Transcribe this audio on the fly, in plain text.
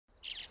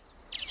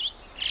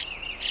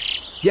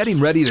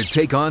Getting ready to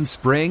take on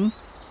spring?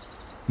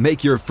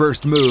 Make your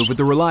first move with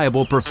the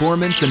reliable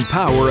performance and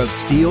power of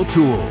Steel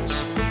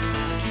tools.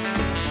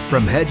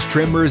 From hedge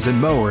trimmers and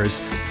mowers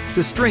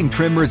to string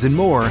trimmers and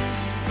more,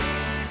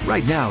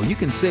 right now you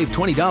can save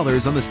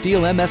 $20 on the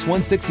Steel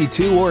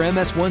MS-162 or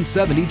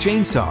MS-170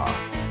 chainsaw.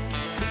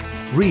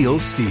 Real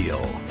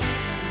Steel.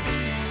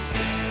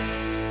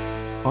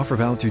 Offer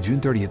valid through June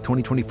 30th,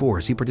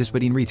 2024. See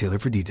participating retailer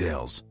for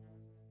details.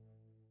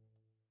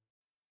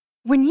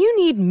 When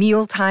you need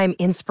mealtime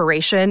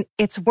inspiration,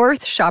 it's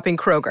worth shopping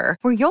Kroger,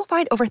 where you'll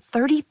find over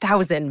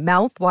 30,000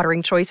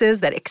 mouth-watering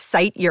choices that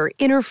excite your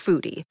inner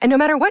foodie. And no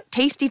matter what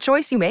tasty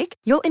choice you make,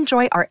 you'll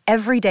enjoy our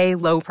everyday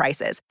low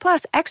prices,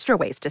 plus extra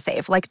ways to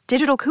save, like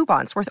digital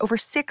coupons worth over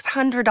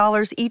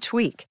 $600 each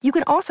week. You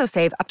can also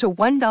save up to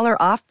 $1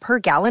 off per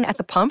gallon at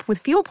the pump with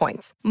fuel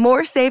points.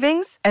 More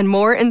savings and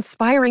more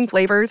inspiring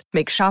flavors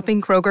make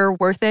shopping Kroger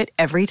worth it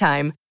every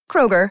time.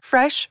 Kroger,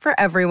 fresh for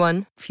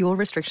everyone. Fuel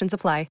restrictions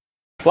apply.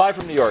 Live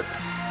from New York.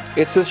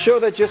 It's a show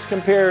that just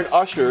compared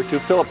Usher to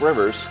Phillip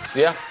Rivers.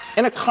 Yeah.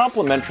 In a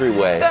complimentary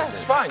way. Yeah,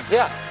 it's fine.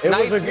 Yeah.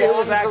 Nice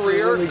long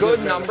career, really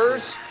good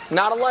numbers.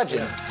 Not a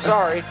legend.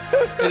 Sorry.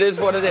 It is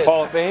what it is.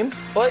 Hall of Fame?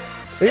 But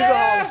he's a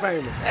Hall of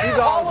Famer. He's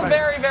all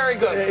very, very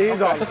good. Yeah,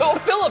 he's all. Well,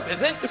 Phillip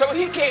isn't, so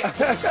he can't.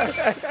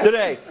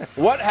 Today,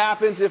 what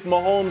happens if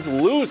Mahomes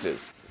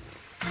loses?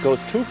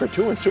 Goes 2 for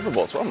 2 in Super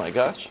Bowls. Oh my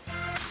gosh.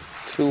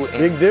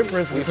 Big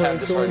difference between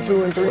 2 and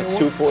 2 and 3 and 1.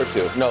 2 4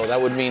 2. No, that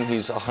would mean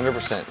he's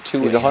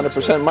 100%. He's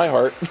 100% in my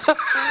heart.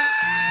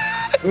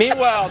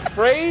 Meanwhile,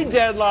 trade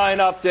deadline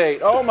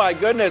update. Oh my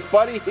goodness,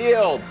 Buddy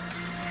Hield,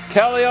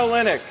 Kelly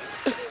Olynyk,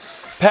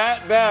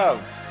 Pat Bev.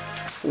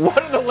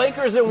 What are the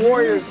Lakers and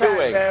Warriors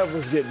doing? Pat Bev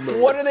was getting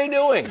moved. What are they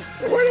doing?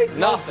 What are they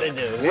supposed to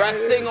do?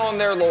 Resting on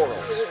their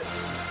laurels.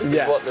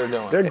 Yeah. Is what they're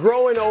doing. They're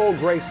growing old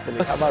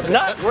gracefully. How about that?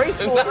 Not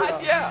gracefully.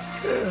 Yeah.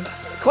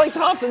 Klay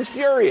Thompson's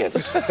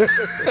furious.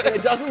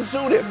 It doesn't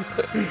suit him.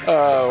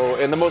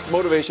 And the most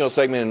motivational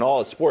segment in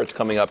all of sports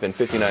coming up in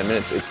 59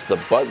 minutes. It's the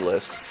Bud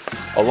List.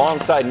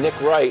 Alongside Nick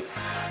Wright,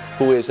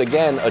 who is,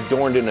 again,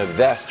 adorned in a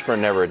vest for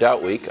Never a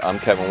Doubt Week. I'm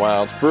Kevin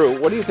Wildes. Brew,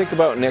 what do you think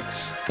about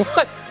Nick's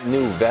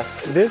new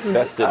vest?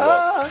 Vested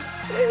look?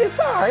 It's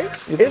all right.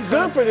 It's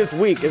good for this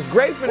week. It's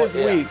great for this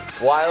week.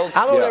 Wild.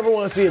 I don't ever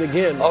want to see it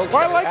again. Okay.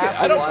 I like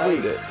it. I don't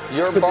Wild. it.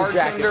 Your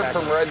bartender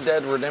from Red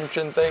Dead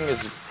Redemption thing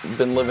has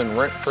been living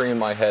rent-free in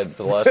my head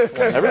for the last 20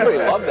 years. Everybody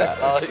loved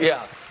that.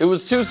 Yeah. It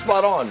was too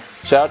spot on.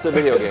 Shout out to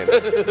video games.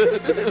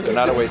 They're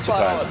not a waste of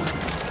time.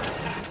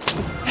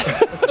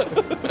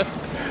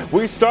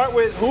 We start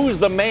with who's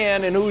the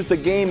man and who's the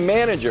game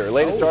manager.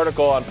 Latest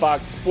article on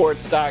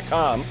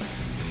FoxSports.com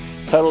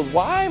titled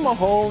Why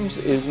Mahomes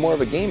is More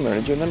of a Game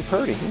Manager Than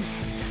Purdy.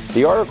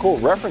 The article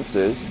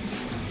references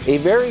a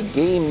very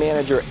game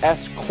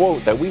manager-esque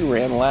quote that we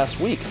ran last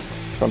week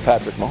from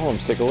Patrick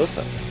Mahomes. Take a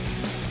listen.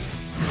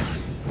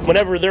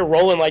 Whenever they're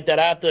rolling like that,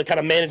 I have to kind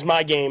of manage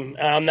my game.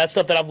 That's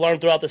stuff that I've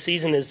learned throughout the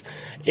season is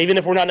even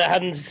if we're not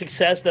having the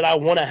success that I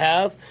want to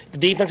have, the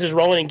defense is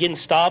rolling and getting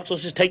stops.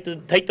 Let's just take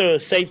the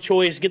safe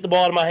choice, get the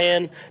ball out of my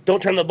hand,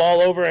 don't turn the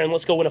ball over, and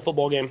let's go win a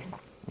football game.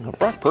 Well,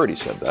 Brock Purdy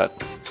said that.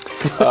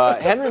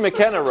 Henry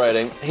McKenna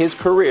writing, his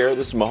career,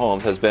 this is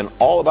Mahomes, has been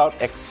all about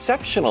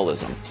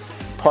exceptionalism,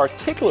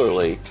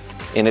 particularly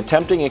in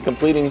attempting and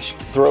completing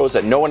throws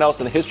that no one else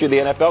in the history of the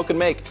NFL could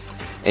make.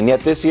 And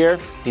yet this year,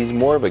 he's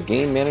more of a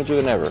game manager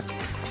than ever.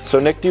 So,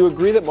 Nick, do you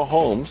agree that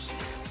Mahomes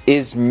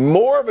is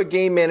more of a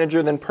game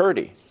manager than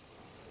Purdy?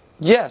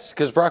 Yes,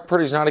 because Brock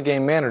Purdy's not a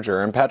game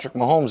manager, and Patrick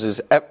Mahomes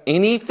is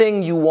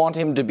anything you want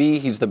him to be,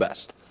 he's the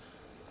best.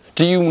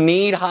 Do you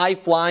need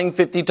high-flying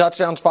 50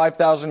 touchdowns,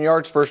 5,000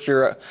 yards first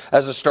year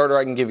as a starter?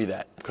 I can give you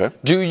that. Okay.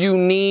 Do you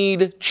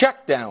need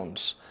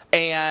checkdowns?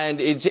 And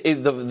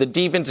the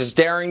defense is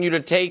daring you to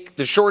take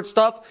the short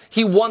stuff.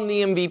 He won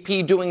the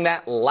MVP doing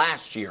that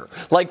last year.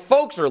 Like,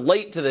 folks are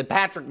late to the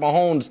Patrick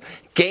Mahomes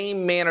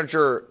game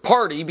manager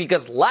party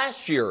because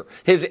last year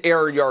his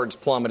air yards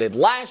plummeted.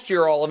 Last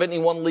year, all of it, and he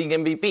won league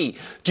MVP.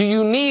 Do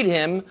you need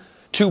him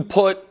to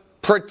put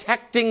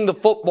protecting the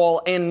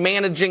football and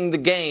managing the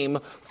game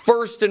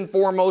first and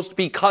foremost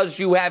because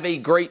you have a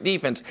great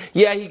defense?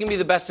 Yeah, he can be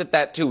the best at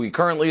that too. He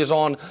currently is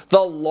on the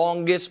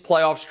longest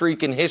playoff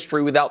streak in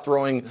history without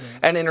throwing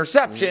an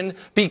interception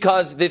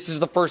because this is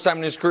the first time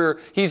in his career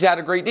he's had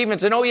a great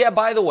defense. And oh yeah,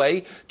 by the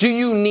way, do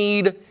you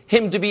need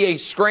him to be a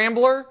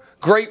scrambler?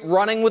 Great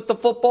running with the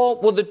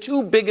football? Well, the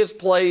two biggest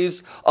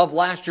plays of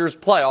last year's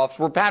playoffs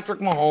were Patrick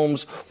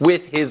Mahomes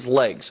with his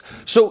legs.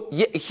 So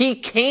he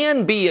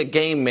can be a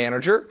game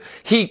manager.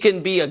 He can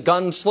be a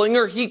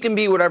gunslinger. He can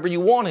be whatever you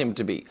want him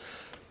to be.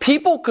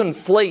 People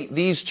conflate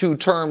these two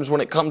terms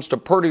when it comes to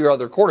Purdy or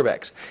other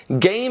quarterbacks.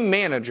 Game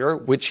manager,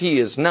 which he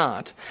is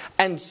not,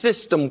 and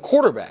system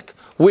quarterback,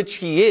 which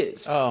he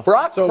is. Oh.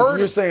 Brock so Purdy,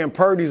 you're saying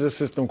Purdy's a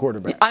system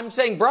quarterback? I'm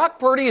saying Brock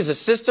Purdy is a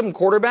system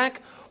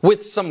quarterback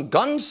with some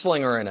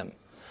gunslinger in him.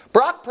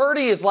 Brock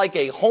Purdy is like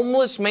a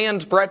homeless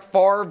man's Brett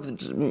Favre,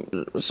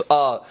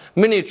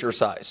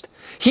 miniature-sized.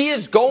 He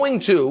is going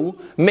to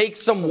make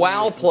some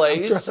wow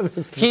plays.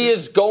 He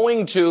is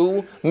going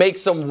to make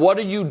some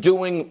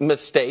what-are-you-doing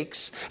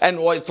mistakes and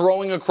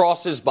throwing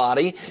across his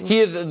body. He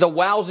is the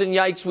wows and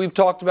yikes we've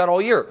talked about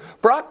all year.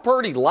 Brock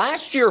Purdy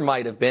last year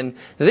might have been.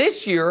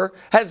 This year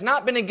has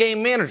not been a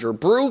game manager.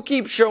 Brew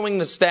keeps showing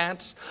the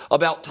stats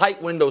about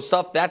tight window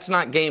stuff. That's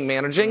not game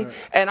managing. Right.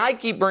 And I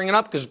keep bringing it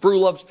up because Brew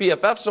loves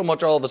PFF so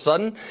much all of a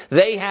sudden.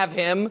 They have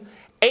him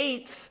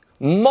 8th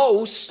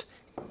most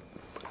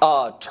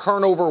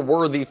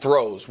turnover-worthy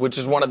throws, which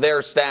is one of their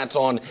stats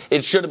on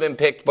it should have been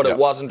picked, but it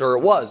wasn't or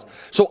it was.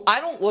 So I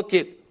don't look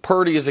at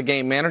Purdy as a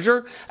game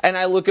manager, and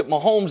I look at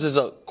Mahomes as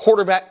a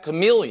quarterback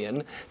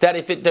chameleon that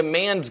if it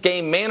demands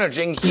game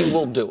managing, he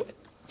will do it.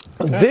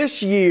 Okay.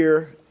 This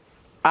year,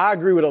 I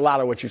agree with a lot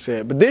of what you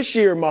said, but this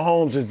year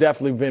Mahomes has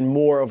definitely been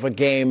more of a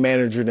game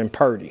manager than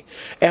Purdy.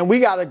 And we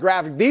got a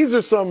graphic. These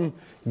are some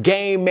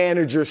game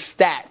manager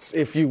stats,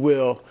 if you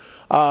will,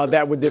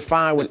 that would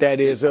define what that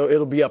is.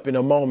 It'll be up in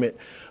a moment.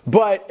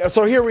 But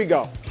so here we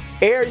go.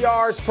 Air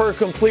yards per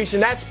completion.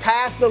 That's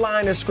past the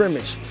line of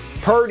scrimmage.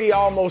 Purdy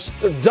almost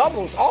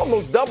doubles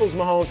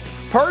Mahomes.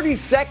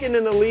 Purdy's second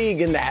in the league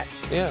in that.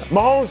 Yeah.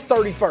 Mahomes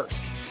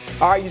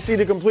 31st. All right, you see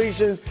the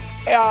completion.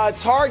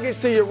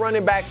 Targets to your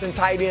running backs and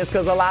tight ends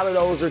because a lot of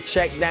those are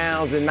check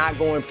downs and not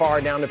going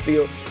far down the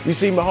field. You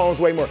see Mahomes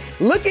way more.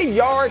 Look at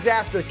yards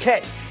after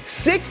catch.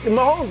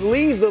 Mahomes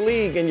leads the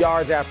league in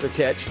yards after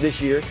catch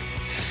this year.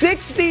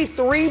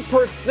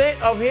 63%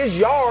 of his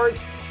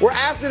yards were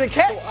after the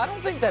catch. Well, I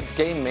don't think that's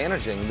game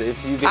managing.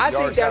 If you get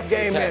yards after the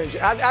catch. I think that's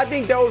game managing. I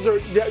think those are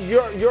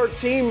your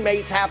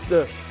teammates have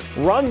to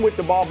run with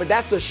the ball, but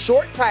that's a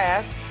short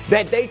pass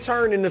that they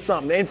turn into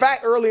something. In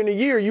fact, early in the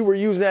year, you were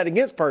using that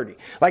against Purdy.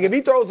 Like if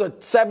he throws a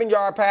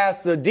 7-yard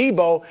pass to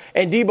Debo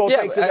and Debo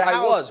takes it to the house,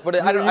 I was, but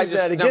I just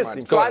that against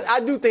him. So I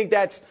do think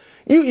that's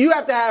you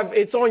have to have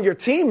it's on your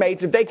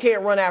teammates. If they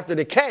can't run after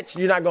the catch,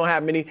 you're not going to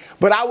have many.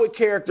 But I would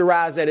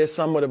characterize that as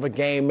somewhat of a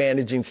game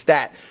managing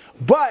stat.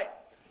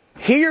 But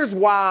here's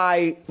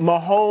why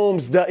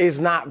Mahomes is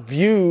not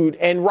viewed,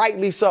 and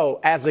rightly so,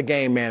 as a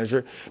game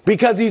manager,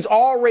 because he's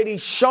already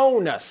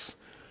shown us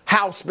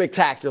how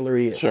spectacular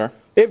he is. Sure.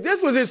 If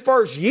this was his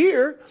first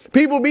year,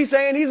 people would be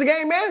saying he's a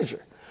game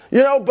manager.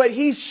 You know, but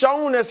he's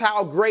shown us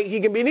how great he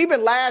can be. And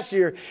even last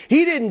year,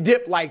 he didn't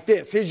dip like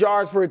this. His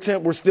yards per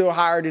attempt were still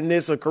higher than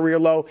this, a career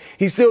low.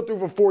 He still threw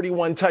for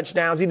 41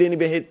 touchdowns. He didn't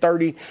even hit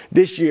 30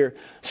 this year.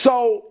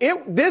 So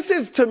this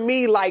is, to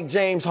me, like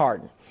James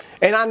Harden.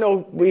 And I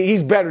know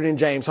he's better than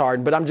James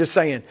Harden, but I'm just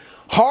saying,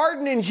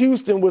 Harden in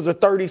Houston was a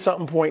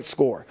 30-something point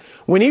scorer.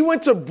 When he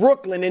went to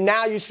Brooklyn, and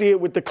now you see it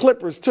with the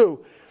Clippers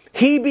too,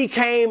 he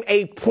became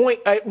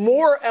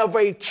more of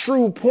a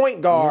true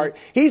point guard.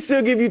 Mm-hmm. He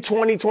still give you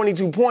 20,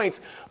 22 points,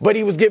 but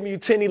he was giving you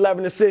 10,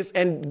 11 assists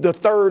and the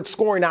third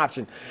scoring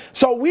option.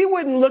 So we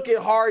wouldn't look at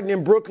Harden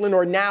in Brooklyn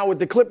or now with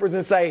the Clippers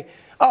and say,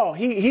 oh,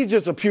 he's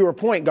just a pure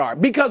point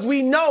guard. Because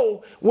we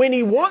know when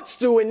he wants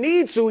to and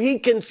needs to, he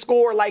can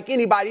score like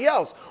anybody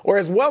else or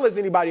as well as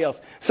anybody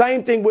else.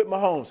 Same thing with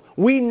Mahomes.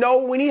 We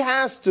know when he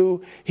has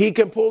to, he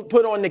can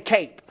put on the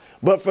cape.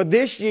 But for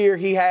this year,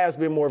 he has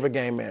been more of a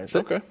game manager.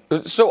 Okay.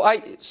 So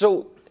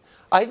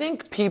I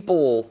think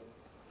people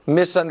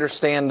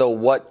misunderstand, though,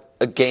 what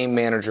a game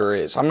manager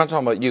is. I'm not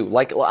talking about you.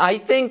 Like, I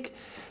think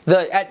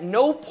at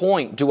no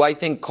point do I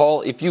think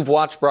if you've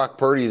watched Brock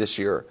Purdy this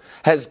year,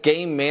 has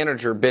game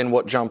manager been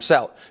what jumps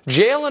out.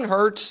 Jalen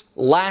Hurts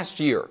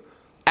last year,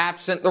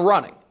 absent the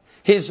running.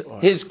 His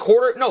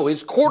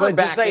quarterback.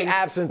 But say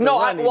absent the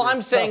running.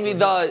 I'm saying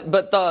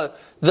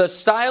the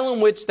style in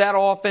which that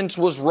offense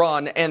was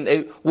run, and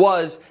that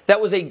was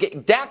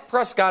Dak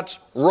Prescott's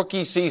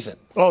rookie season.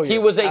 Oh, yeah, he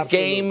was a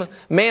game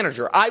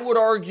manager. I would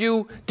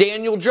argue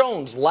Daniel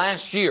Jones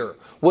last year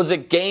was a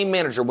game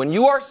manager. When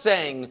you are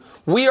saying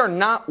we are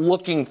not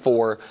looking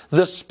for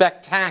the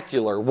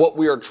spectacular, what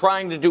we are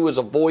trying to do is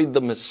avoid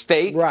the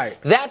mistake, right?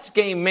 That's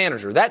game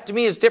manager. That to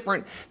me is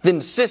different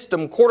than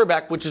system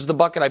quarterback, which is the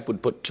bucket I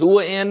would put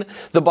Tua in,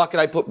 the bucket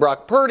I put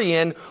Brock Purdy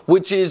in,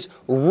 which is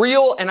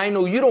real. And I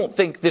know you don't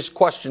think this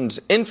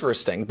question's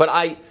interesting,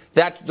 but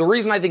that's the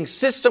reason I think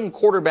system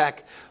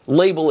quarterback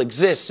label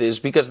exists is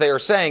because they are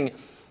saying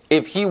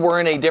if he were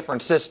in a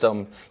different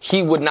system,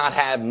 he would not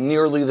have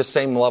nearly the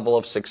same level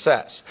of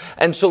success.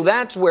 And so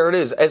that's where it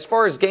is. As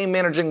far as game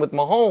managing with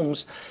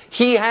Mahomes,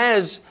 he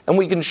has, and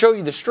we can show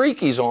you the streak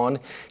he's on,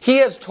 he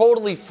has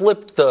totally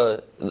flipped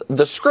the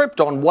script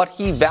on what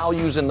he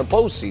values in the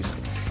postseason.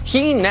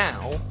 He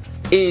now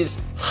is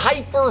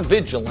hyper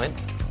vigilant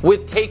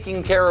with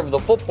taking care of the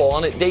football,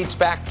 and it dates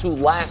back to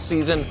last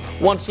season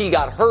once he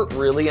got hurt,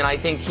 really, and I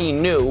think he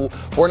knew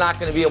we're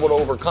not going to be able to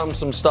overcome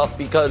some stuff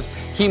because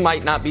he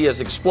might not be as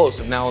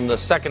explosive. Now, in the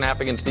second half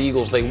against the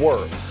Eagles, they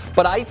were.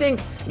 But I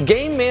think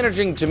game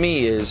managing to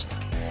me is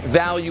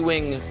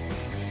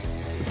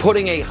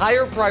putting a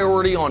higher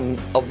priority on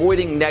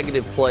avoiding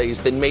negative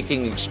plays than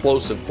making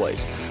explosive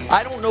plays.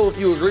 I don't know if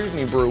you agree with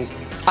me, Brew.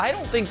 I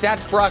don't think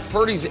that's Brock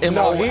Purdy's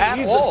MO at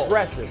he's all.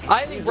 aggressive.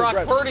 I think Brock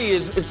Purdy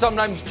is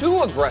sometimes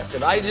too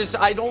aggressive.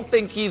 I don't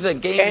think he's a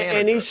game manager.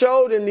 And he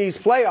showed in these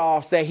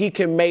playoffs that he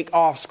can make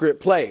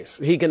off-script plays.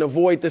 He can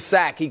avoid the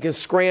sack. He can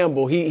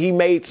scramble. He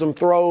made some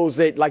throws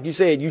that, like you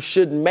said, you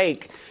shouldn't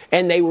make,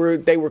 and they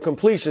were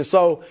completions.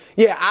 So,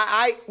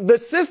 yeah, the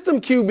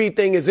system QB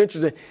thing is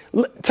interesting.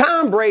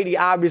 Tom Brady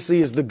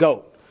obviously is the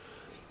GOAT.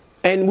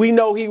 And we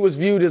know he was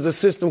viewed as a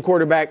system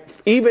quarterback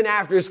even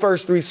after his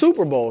first 3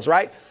 Super Bowls,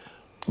 right?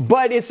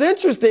 But it's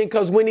interesting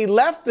because when he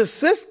left the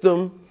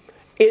system,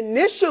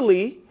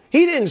 initially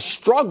he didn't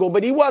struggle,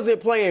 but he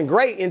wasn't playing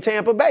great in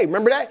Tampa Bay.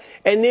 Remember that?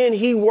 And then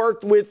he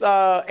worked with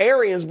Bruce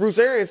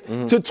Arians,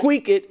 to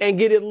tweak it and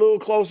get it a little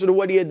closer to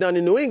what he had done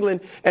in New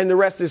England, and the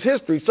rest is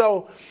history.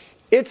 So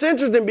it's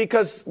interesting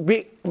because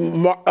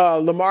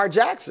Lamar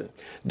Jackson,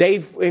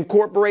 they've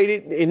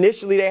incorporated,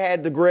 initially they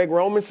had the Greg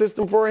Roman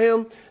system for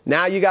him.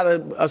 Now you got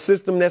a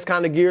system that's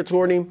kind of geared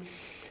toward him.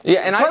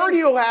 Yeah, and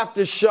Purdy will have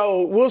to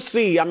show. We'll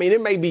see. I mean,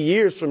 it may be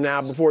years from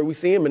now before we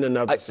see him in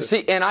another system.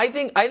 See, and I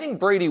think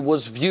Brady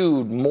was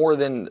viewed more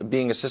than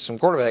being a system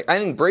quarterback. I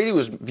think Brady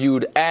was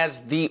viewed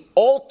as the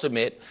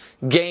ultimate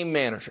game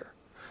manager.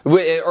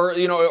 Or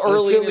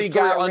early in his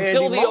career,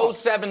 until the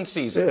 07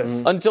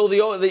 season, until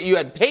you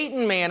had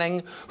Peyton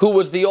Manning, who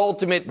was the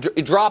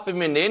ultimate drop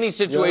him into any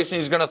situation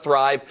he's going to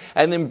thrive,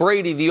 and then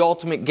Brady, the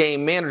ultimate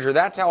game manager.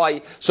 That's how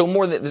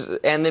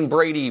and then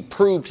Brady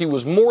proved he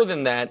was more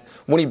than that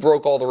when he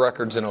broke all the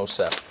records in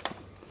 07.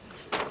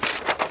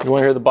 You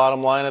want to hear the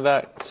bottom line of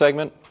that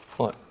segment?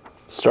 What?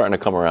 Starting to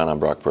come around on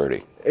Brock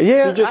Purdy.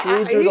 Yeah, you just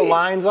read through the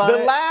lines on it.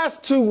 The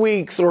last 2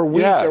 weeks or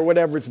week or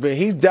whatever it's been,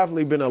 he's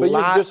definitely been a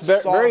lot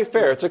just very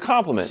fair. It's a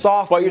compliment.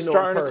 But you're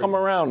starting to come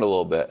around a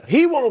little bit.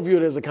 He won't view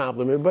it as a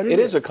compliment, but it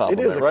is a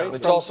compliment, right?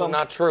 It's also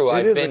not true.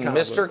 I've been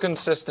Mr.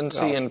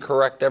 Consistency and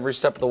correct every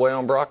step of the way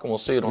on Brock, and we'll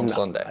see it on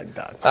Sunday.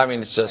 I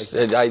mean, it's just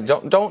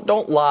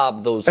don't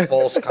lob those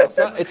false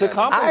compliments. It's a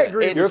compliment. I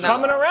agree. You're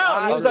coming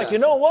around. He was like, you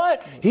know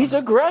what? He's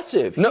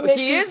aggressive. No,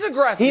 he is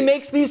aggressive. He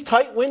makes these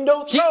tight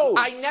window throws.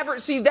 I never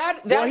see that.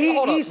 Well,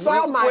 he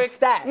saw my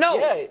stats. No.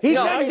 He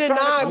didn't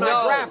deny my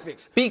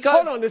graphics. Because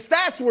hold on, the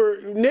stats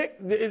were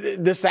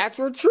the stats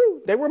were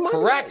true. They were mine.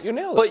 Correct. You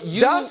nailed it. But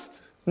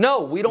Dust.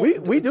 No, we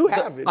don't. We do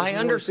have it. I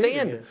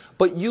understand,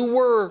 but you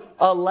were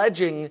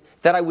alleging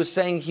that I was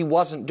saying he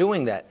wasn't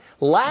doing that.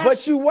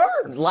 But you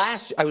were.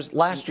 Last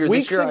year.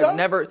 Weeks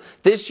ago?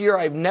 This year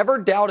I've never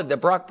doubted that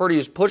Brock Purdy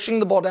is pushing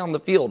the ball down the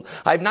field.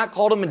 I've not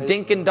called him a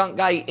dink and dunk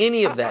guy,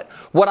 any of that.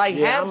 What I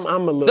have,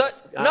 I'm a little.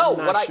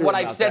 What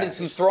I've said is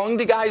he's throwing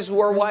to guys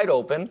who are wide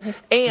open.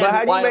 And but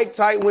how do you make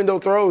tight window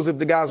throws if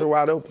the guys are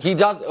wide open? He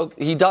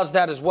does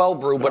that as well,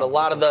 Brew. But a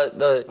lot of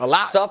the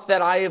stuff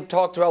that I have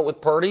talked about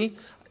with Purdy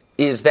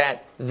is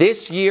that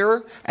this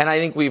year, and I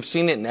think we've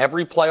seen it in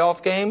every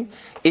playoff game,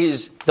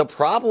 is the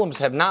problems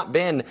have not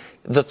been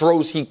the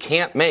throws he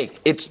can't make.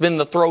 It's been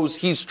the throws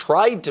he's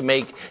tried to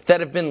make that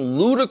have been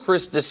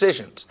ludicrous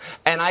decisions.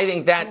 And I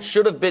think that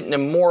should have bitten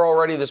him more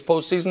already this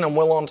postseason and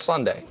will on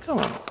Sunday. Come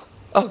on.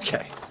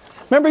 Okay.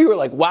 Remember you were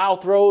like, wow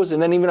throws,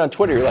 and then even on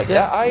Twitter you're like,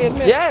 yeah, I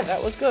admit,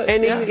 that was good.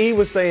 And he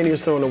was saying he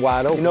was throwing the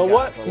wide open. You know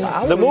what?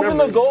 The moving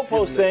the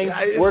goalpost thing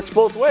works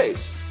both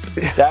ways.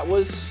 That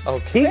was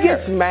okay. He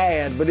gets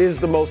mad, but it is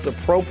the most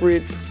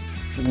appropriate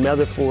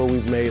metaphor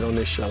we've made on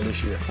this show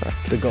this year.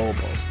 The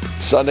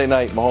goalpost. Sunday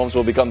night, Mahomes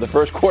will become the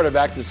first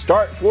quarterback to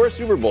start 4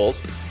 Super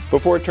Bowls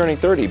before turning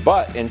 30.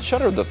 But, and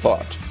shudder the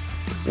thought,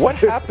 what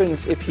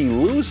happens if he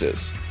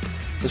loses?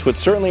 This would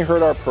certainly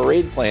hurt our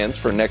parade plans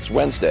for next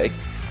Wednesday.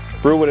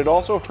 Brew, would it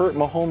also hurt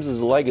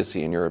Mahomes'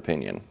 legacy, in your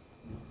opinion?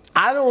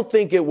 I don't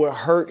think it would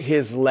hurt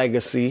his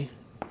legacy.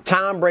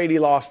 Tom Brady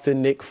lost to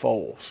Nick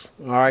Foles.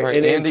 All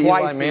right. And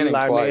twice Eli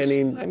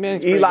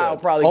Manning. Eli will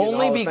probably get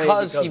only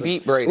because he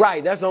beat Brady.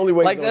 Right. That's the only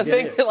way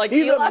he's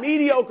he's a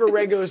mediocre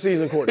regular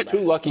season quarterback. 2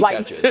 lucky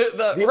catches.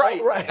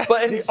 Right.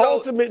 But the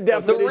ultimate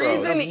definition.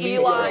 The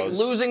reason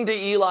losing to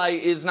Eli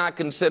is not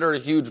considered a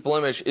huge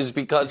blemish is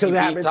because he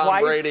beat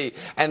Tom Brady.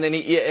 And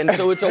then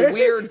so it's a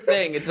weird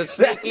thing. It's a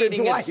snake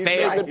eating its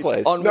tail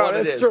on what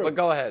it is. But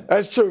go ahead.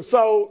 That's true.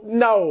 So,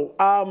 no.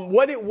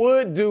 What it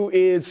would do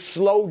is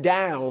slow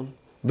down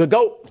the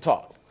GOAT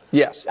talk.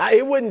 Yes.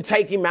 It wouldn't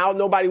take him out.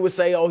 Nobody would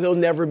say, oh, he'll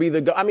never be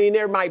the GOAT. I mean,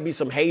 there might be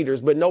some haters,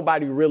 but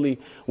nobody really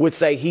would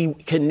say he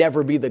can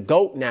never be the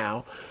GOAT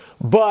now.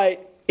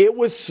 But it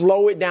would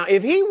slow it down.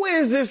 If he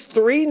wins this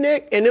 3,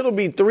 Nick, and it'll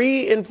be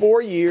 3 in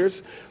 4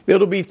 years,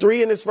 it'll be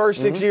 3 in his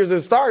first 6 years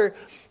as a starter,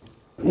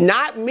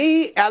 not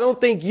me, I don't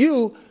think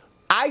you,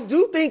 I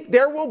do think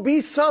there will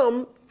be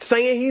some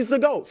saying he's the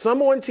GOAT.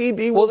 Some on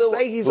TV will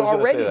say he's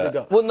already the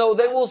GOAT. Well, no,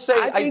 they will say.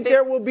 I think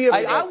there will be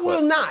I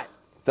will not.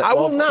 I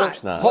will not.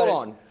 Hold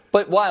on.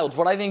 But Wilds,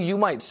 what I think you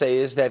might say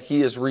is that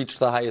he has reached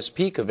the highest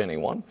peak of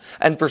anyone.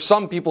 And for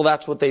some people,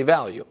 that's what they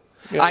value.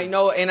 Yeah. I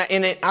know,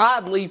 and it,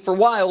 oddly for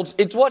Wildes,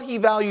 it's what he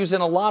values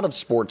in a lot of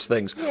sports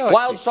things.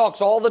 Wildes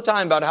talks all the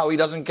time about how he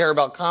doesn't care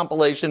about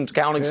compilations,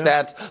 counting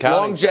stats,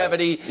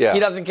 longevity. Stats. Yeah. He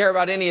doesn't care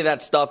about any of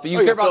that stuff. But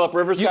you care about Phillip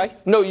Rivers guy?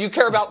 No, you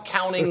care about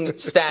counting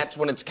stats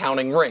when it's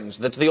counting rings.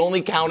 That's the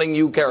only counting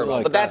you care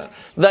about. Like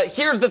But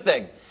here's the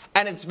thing,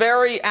 and it's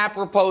very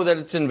apropos that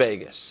it's in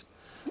Vegas,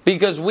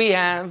 because we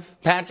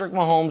have Patrick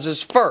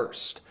Mahomes'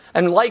 first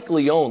and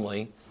likely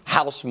only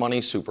house money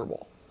Super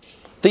Bowl.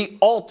 The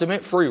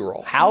ultimate free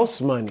roll. House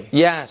money?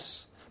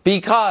 Yes,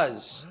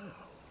 because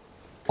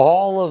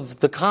all of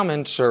the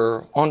comments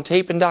are on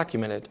tape and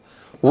documented.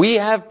 We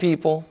have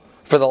people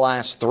for the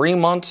last 3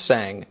 months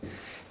saying,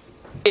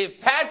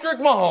 if Patrick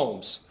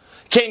Mahomes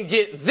can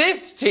get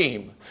this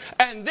team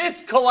and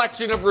this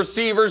collection of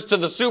receivers to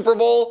the Super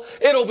Bowl,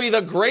 it'll be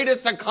the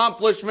greatest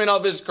accomplishment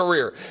of his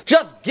career.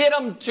 Just get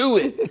him to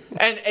it.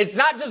 And it's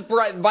not just,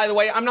 by the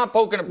way, I'm not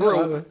poking at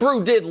Brew.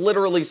 Brew did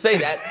literally say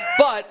that,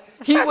 but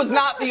he was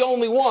not the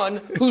only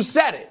one who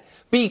said it.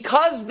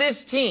 Because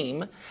this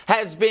team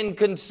has been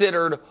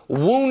considered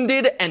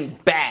wounded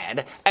and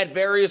bad at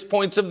various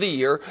points of the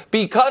year,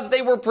 because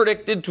they were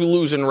predicted to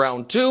lose in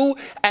round 2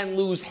 and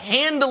lose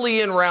handily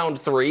in round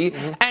 3,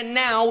 and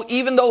now,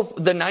 even though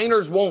the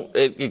Niners won't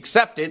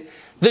accept it,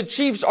 the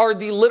Chiefs are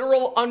the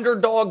literal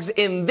underdogs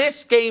in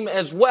this game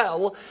as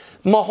well.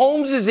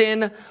 Mahomes is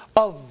in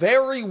a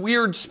very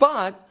weird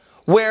spot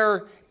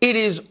where it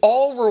is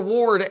all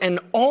reward and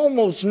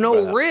almost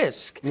no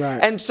risk.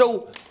 Right. And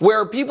so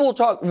where people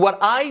talk, what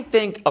I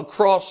think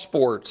across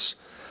sports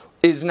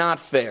is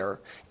not fair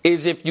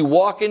is if you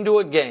walk into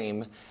a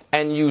game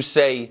and you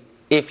say,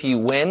 if he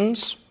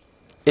wins,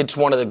 it's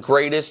one of the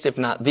greatest, if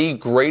not the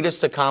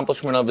greatest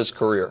accomplishment of his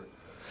career.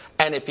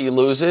 And if he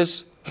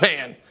loses,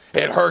 man,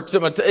 it hurts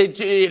him.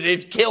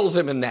 It kills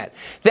him in that.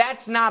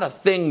 That's not a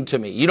thing to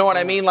me. You know what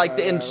I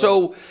mean?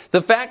 So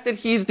the fact that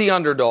he's the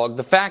underdog,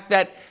 the fact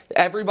that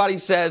everybody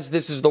says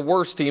this is the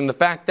worst team, the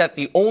fact that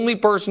the only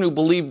person who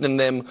believed in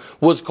them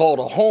was called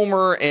a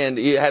homer and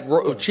he had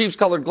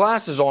Chiefs-colored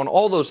glasses on,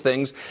 all those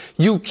things,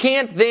 you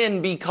can't then,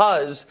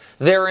 because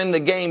they're in the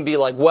game, be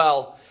like,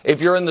 well,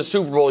 if you're in the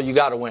Super Bowl, you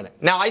got to win it.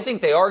 Now, I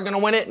think they are going to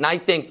win it, and I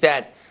think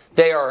that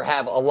they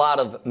have a lot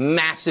of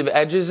massive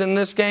edges in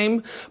this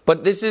game,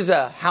 but this is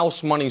a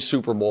house money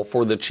Super Bowl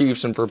for the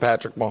Chiefs and for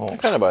Patrick Mahomes. I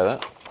kind of buy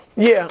that.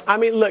 Yeah, I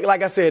mean, look,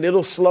 like I said,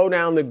 it'll slow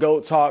down the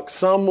GOAT talk.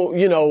 Some,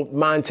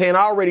 Montana,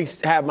 I already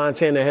have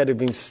Montana ahead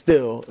of him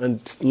still,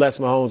 unless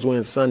Mahomes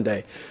wins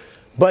Sunday.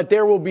 But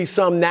there will be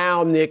some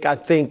now, Nick, I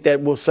think,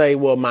 that will say,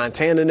 well,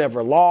 Montana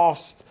never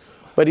lost,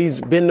 but he's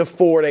been to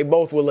 4. They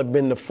both will have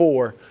been to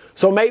 4.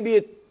 So maybe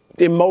it,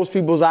 in most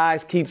people's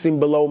eyes, keeps him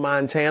below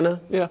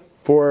Montana. Yeah.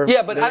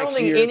 But I don't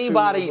think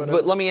anybody,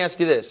 but let me ask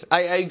you this.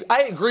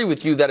 I agree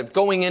with you that if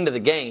going into the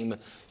game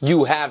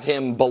you have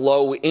him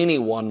below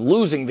anyone,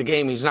 losing the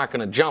game, he's not going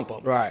to jump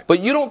him. Right.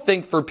 But you don't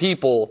think for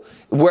people,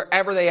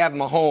 wherever they have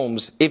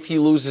Mahomes, if he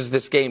loses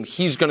this game,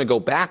 he's going to go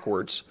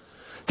backwards.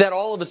 That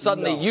all of a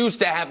sudden they used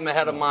to have him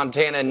ahead of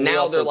Montana, and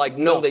now they're like,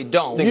 no, they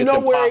don't. You know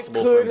where it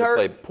could hurt?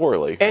 Play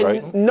poorly, and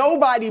right?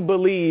 Nobody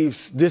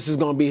believes this is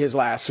going to be his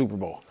last Super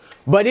Bowl.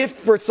 But if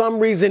for some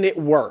reason it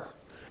were,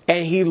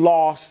 and he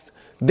lost,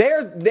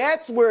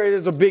 that's where it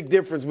is a big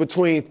difference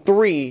between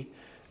 3-1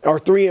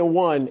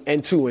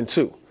 and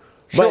 2-2.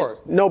 Sure.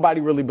 But nobody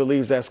really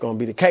believes that's going to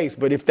be the case.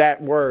 But if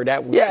that were,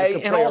 that would. Yeah,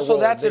 and also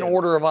that's an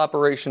order of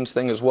operations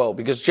thing as well.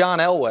 Because John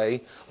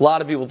Elway, a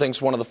lot of people think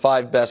is one of the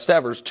 5 best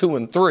evers, 2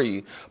 and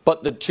 3.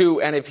 But the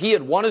 2, and if he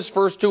had won his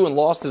first 2 and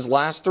lost his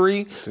last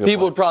 3,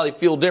 people would probably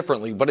feel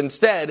differently. But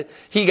instead,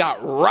 he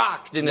got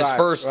rocked in his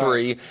first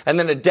 3, and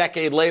then a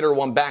decade later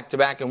won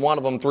back-to-back, and one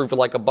of them threw for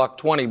like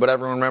 $120. But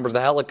everyone remembers the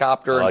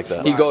helicopter. I like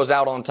that. He goes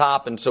out on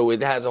top, and so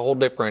it has a whole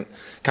different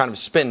kind of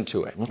spin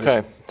to it.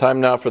 Okay,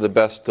 time now for the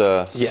best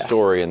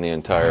story in the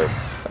entire.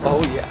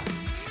 Oh, yeah.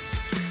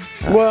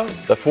 Well,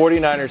 the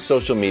 49ers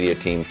social media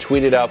team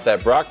tweeted out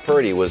that Brock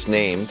Purdy was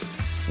named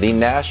the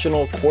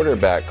National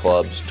Quarterback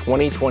Club's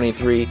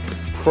 2023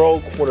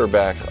 Pro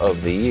Quarterback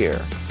of the Year.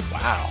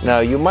 Wow. Now,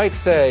 you might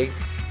say,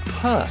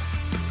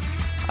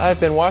 I've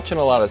been watching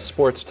a lot of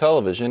sports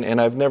television, and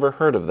I've never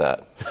heard of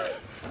that.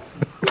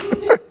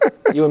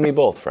 You and me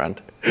both, friend.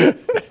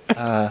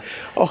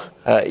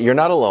 You're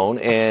not alone,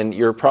 and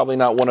you're probably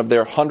not one of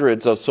their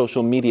hundreds of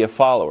social media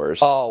followers.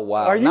 Oh,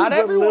 wow. Are you not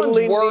everyone's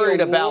belittling the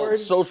worried about award?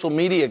 social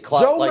media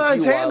clout Joe like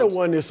Montana you,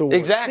 won this award.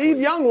 Exactly.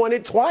 Steve Young won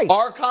it twice.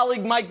 Our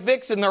colleague Mike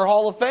Vick's in their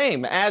Hall of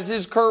Fame, as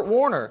is Kurt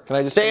Warner. Can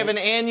I just they have an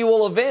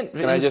annual event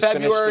in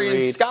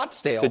February in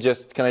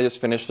Scottsdale. Can I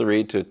just finish the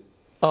read to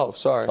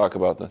talk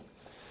about that?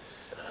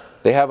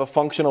 They have a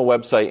functional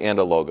website and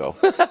a logo.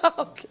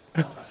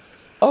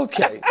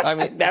 Okay. I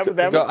mean,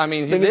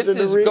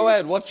 go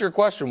ahead. What's your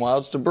question,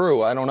 Wildes, to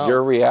Brew? I don't know.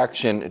 Your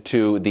reaction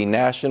to the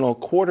National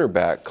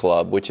Quarterback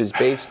Club, which is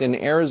based in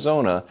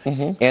Arizona,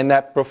 and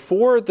that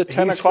before the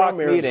 10 o'clock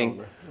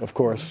meeting, of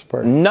course,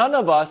 none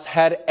of us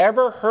had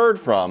ever heard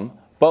from,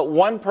 but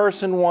one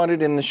person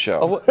wanted in the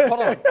show. Hold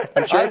on.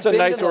 I'm sure it's a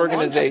nice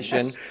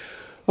organization.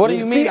 What do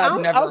you mean?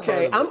 I've never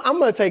okay, heard of it. I'm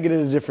going to take it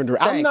in a different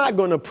direction. I'm not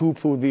going to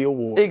poo-poo the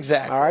award.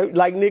 Exactly. All right?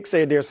 Like Nick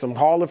said, there's some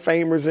Hall of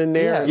Famers in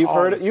there. Yeah. You've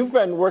heard it. You've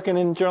been working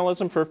in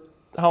journalism for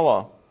how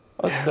long?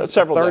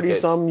 Several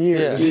 30-some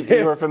years. Yeah.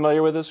 You were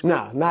familiar with this?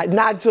 No, not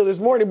until this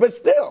morning, but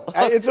still,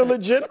 it's a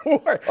legit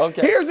award.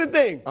 Okay. Here's the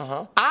thing.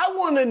 I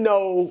want to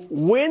know,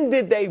 when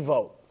did they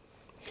vote?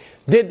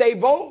 Did they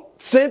vote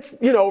since,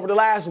 over the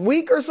last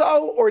week or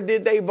so, or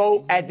did they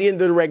vote at the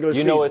end of the regular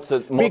season? It's a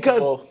multiple...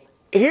 Because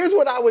here's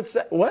what I would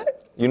say.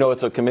 What?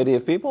 It's a committee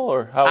of people,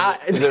 or how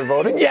is it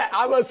voting? Yeah,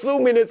 I'm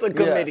assuming it's a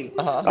committee.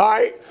 Yeah. All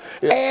right?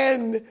 Yeah.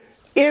 And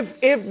if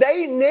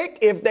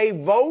they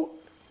vote,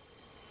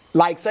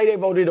 like, say they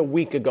voted a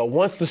week ago,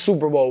 once the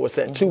Super Bowl was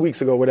set, 2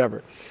 weeks ago,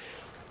 whatever.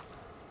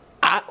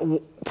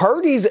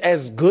 Purdy's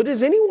as good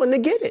as anyone to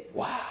get it.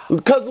 Wow.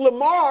 Because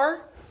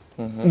Lamar,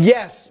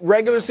 yes,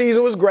 regular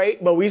season was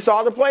great, but we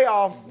saw the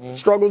playoff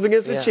struggles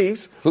against the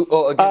Chiefs. Against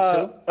who?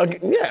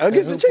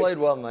 Against the Chiefs. Who played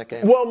well in that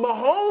game? Well,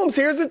 Mahomes,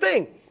 here's the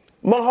thing.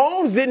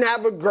 Mahomes didn't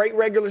have a great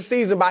regular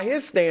season by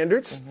his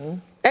standards,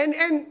 and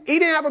he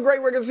didn't have a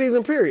great regular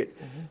season, period.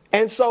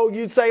 And so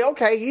you'd say,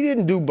 okay, he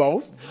didn't do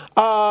both.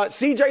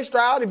 C.J.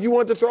 Stroud, if you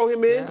want to throw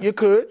him in, you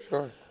could.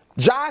 Sure.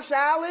 Josh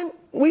Allen,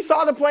 we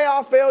saw the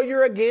playoff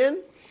failure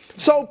again.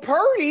 So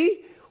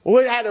Purdy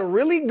had a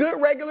really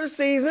good regular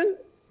season,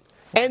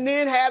 and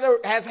then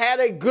has had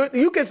a good,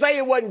 you can say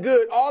it wasn't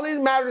good. All that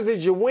matters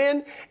is you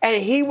win,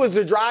 and he was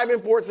the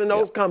driving force in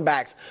those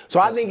comebacks. So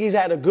I think he's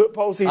had a good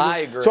postseason. I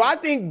agree. So I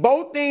think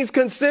both things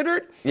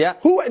considered. Yeah.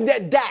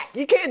 Dak?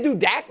 You can't do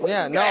Dak.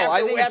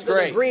 I think it's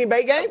great. The Green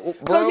Bay game.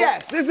 So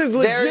yes, this is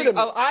legitimate.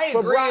 I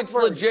agree, it's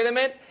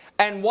legitimate.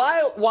 And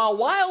while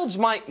Wilds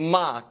might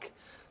mock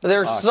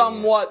their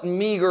somewhat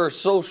meager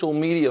social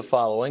media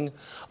following,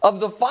 of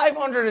the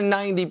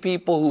 590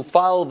 people who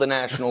follow the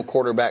National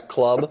Quarterback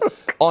Club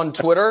on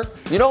Twitter,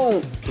 you know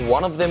who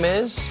one of them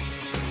is?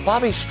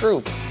 Bobby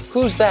Stroop.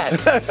 Who's that?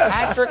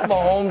 Patrick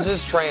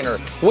Mahomes' trainer.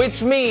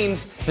 Which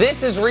means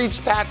this has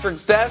reached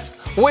Patrick's desk,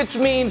 which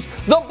means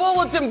the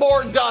bulletin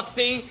board,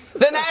 Dusty,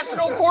 the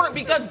National Quarterback,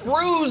 because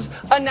Brew's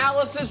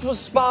analysis was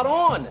spot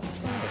on.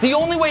 The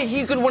only way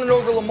he could win it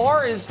over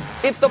Lamar is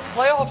if the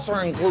playoffs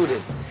are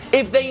included.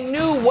 If they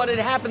knew what had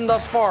happened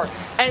thus far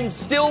and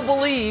still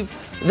believe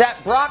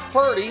that Brock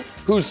Purdy,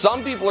 who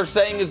some people are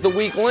saying is the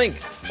weak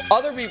link,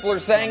 other people are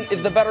saying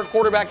is the better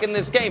quarterback in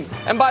this game.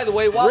 And by the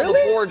way, while the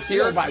board's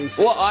here, and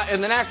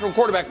the National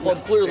Quarterback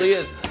Club clearly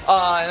is,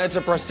 and it's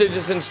a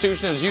prestigious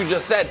institution, as you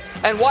just said.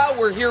 And while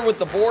we're here with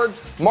the board,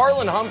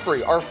 Marlon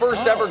Humphrey, our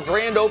first ever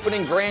grand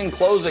opening, grand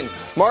closing.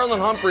 Marlon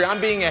Humphrey, I'm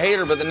being a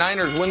hater, but the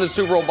Niners win the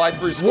Super Bowl by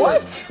 3 scores.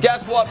 What?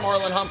 Guess what,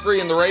 Marlon Humphrey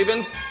and the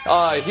Ravens?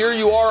 Here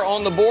you are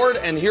on the board,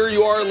 and here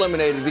you are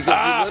eliminated,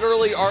 because you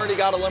literally already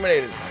got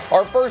eliminated.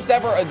 Our first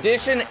ever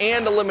addition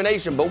and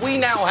elimination, but we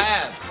now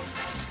have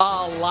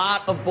a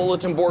lot of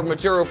bulletin board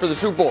material for the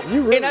Super Bowl.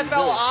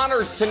 NFL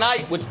honors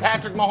tonight, which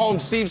Patrick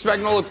Mahomes, Steve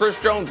Spagnuolo, Chris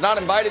Jones not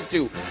invited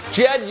to.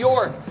 Jed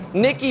York,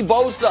 Nicky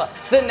Bosa,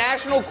 the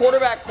National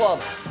Quarterback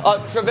Club,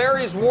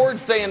 Travarius Ward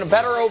saying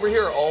better over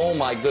here. Oh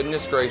my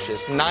goodness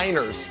gracious.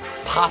 Niners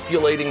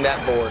populating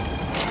that board.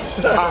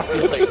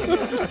 Populating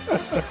it.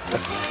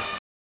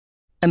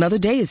 Another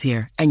day is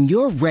here, and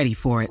you're ready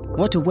for it.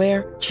 What to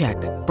wear? Check.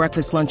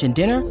 Breakfast, lunch, and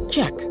dinner?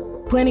 Check.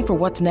 Planning for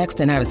what's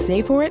next and how to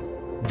save for it?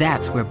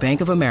 That's where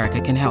Bank of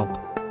America can help.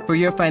 For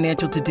your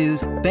financial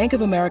to-dos, Bank of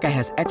America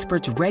has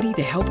experts ready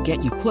to help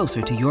get you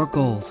closer to your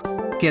goals.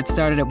 Get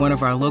started at one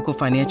of our local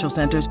financial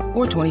centers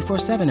or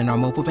 24/7 in our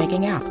mobile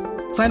banking app.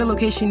 Find a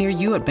location near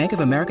you at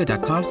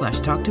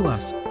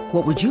bankofamerica.com/talktous.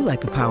 What would you like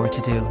the power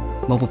to do?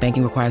 Mobile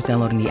banking requires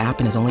downloading the app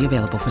and is only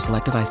available for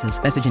select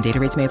devices. Message and data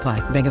rates may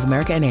apply. Bank of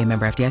America N.A.,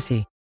 member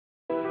FDIC.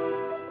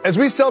 As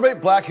we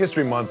celebrate Black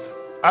History Month,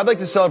 I'd like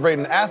to celebrate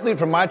an athlete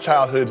from my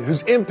childhood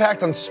whose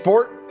impact on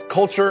sport,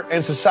 culture,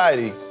 and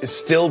society is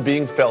still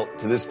being felt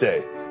to this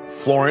day.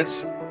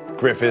 Florence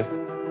Griffith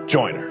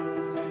Joyner.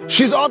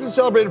 She's often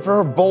celebrated for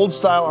her bold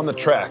style on the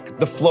track,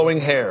 the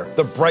flowing hair,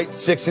 the bright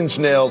 6-inch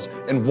nails,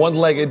 and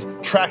one-legged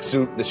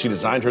tracksuit that she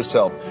designed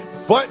herself.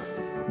 But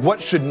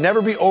what should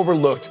never be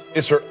overlooked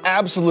is her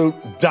absolute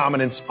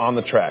dominance on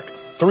the track.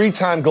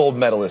 3-time gold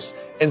medalist,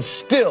 and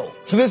still,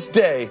 to this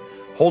day,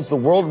 holds the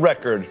world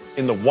record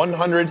in the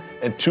 100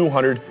 and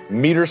 200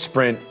 meter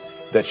sprint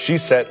that she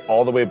set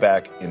all the way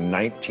back in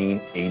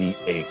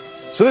 1988.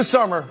 So this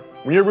summer,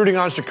 when you're rooting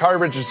on Sha'Carri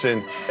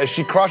Richardson as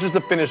she crosses the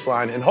finish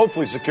line and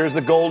hopefully secures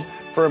the gold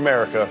for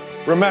America,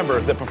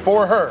 remember that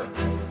before her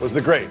was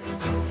the great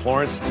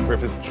Florence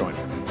Griffith Joyner.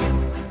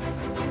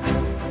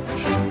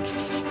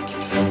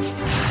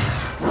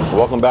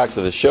 Welcome back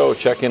to the show.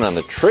 Check in on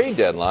the trade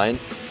deadline.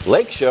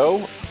 Lake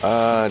Show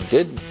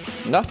did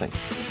nothing.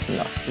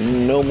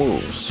 No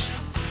moves.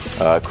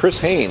 Chris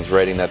Haynes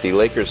writing that the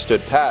Lakers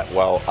stood pat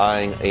while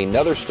eyeing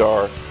another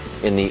star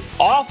in the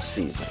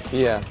offseason.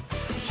 Yeah.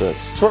 So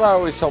it's what I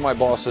always tell my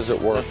bosses at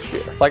work.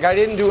 Like, I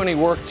didn't do any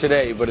work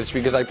today, but it's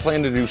because I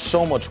plan to do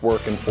so much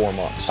work in 4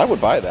 months. I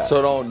would buy that.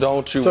 So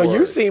don't you So worry.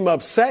 You seem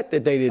upset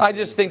that they didn't. I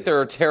just think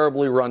they're a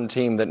terribly run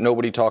team that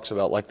nobody talks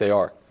about like they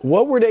are.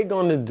 What were they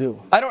going to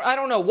do? I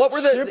don't know. What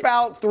were Ship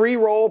out 3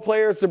 role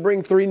players to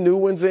bring 3 new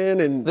ones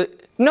in and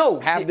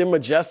have them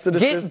adjust to the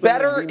system? Get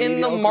better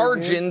in the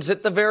margins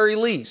at the very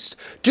least.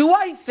 Do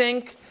I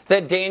think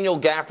that Daniel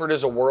Gafford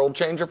is a world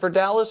changer for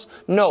Dallas?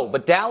 No,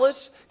 but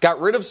Dallas got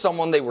rid of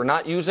someone they were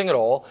not using at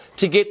all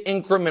to get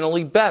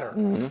incrementally better.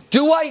 Mm-hmm.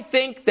 Do I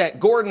think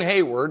that Gordon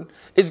Hayward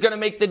is going to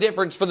make the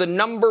difference for the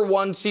number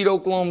 1 seed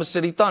Oklahoma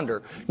City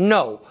Thunder?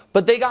 No,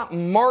 but they got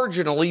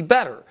marginally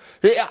better.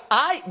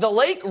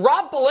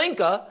 Rob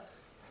Pelinka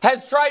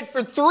has tried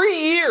for 3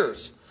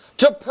 years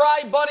to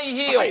pry Buddy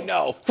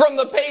Hield from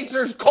the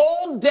Pacers'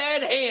 cold,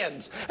 dead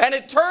hands. And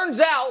it turns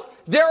out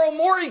Daryl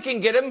Morey can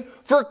get him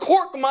for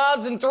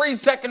Korkmaz and 3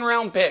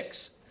 second-round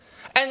picks.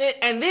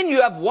 And then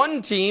you have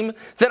one team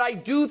that I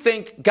do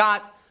think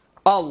got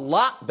a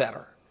lot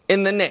better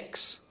in the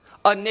Knicks.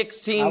 A Knicks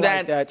team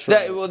that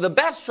the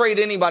best trade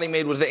anybody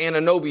made was the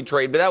Anunoby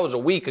trade, but that was a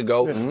week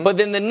ago. Mm-hmm. But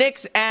then the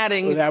Knicks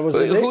adding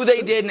who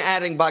they did and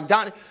adding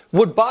Bogdan.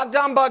 Would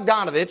Bojan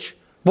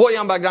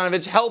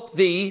Bogdanovic help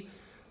the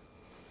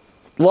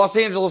Los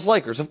Angeles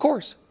Lakers? Of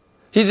course.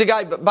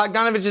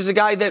 Bogdanovic is a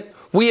guy that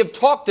we have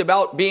talked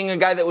about being a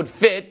guy that would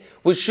fit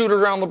with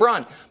shooters around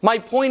LeBron. My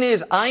point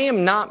is, I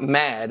am not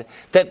mad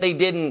that they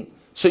didn't,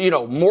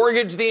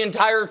 mortgage the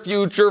entire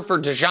future for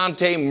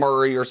DeJounte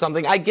Murray or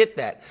something. I get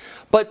that.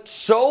 But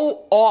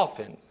so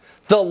often,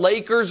 the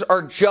Lakers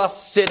are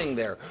just sitting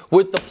there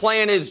with the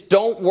plan is,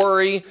 don't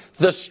worry,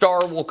 the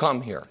star will come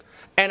here.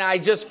 And I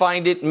just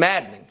find it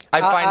maddening.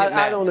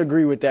 I don't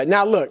agree with that.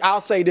 Now, look,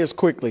 I'll say this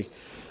quickly.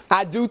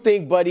 I do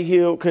think Buddy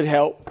Hield could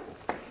help.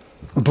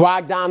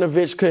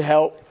 Bogdanovic could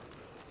help.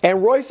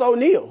 And Royce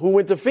O'Neal, who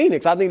went to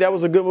Phoenix. I think that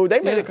was a good move.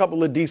 They made a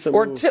couple of decent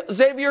moves. Or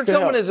Xavier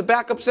Tillman is a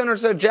backup center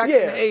instead of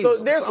Jackson Hayes. So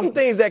there's some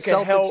things that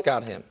can help.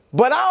 Got him.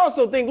 But I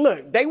also think,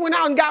 look, they went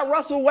out and got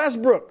Russell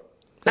Westbrook.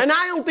 And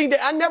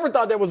I never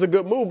thought that was a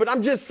good move, but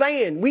I'm just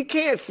saying, we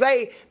can't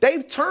say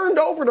they've turned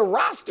over the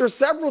roster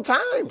several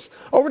times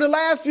over the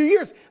last few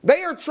years.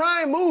 They are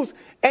trying moves,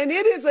 and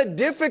it is a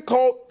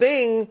difficult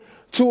thing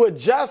to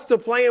adjust to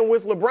playing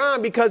with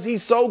LeBron because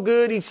he's so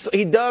good,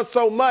 he does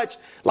so much.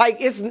 Like,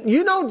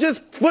 you don't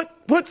just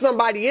put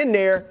somebody in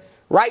there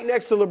right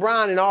next to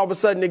LeBron and all of a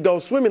sudden it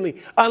goes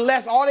swimmingly,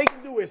 unless all they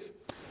can do is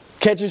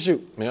catch and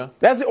shoot. Yeah.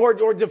 That's it,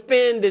 or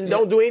defend and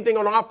don't do anything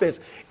on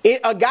offense.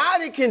 A guy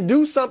that can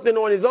do something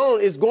on his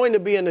own is going to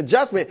be an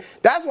adjustment.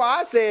 That's why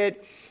I said,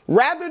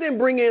 rather than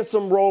bring in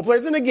some role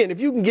players, and again, if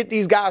you can get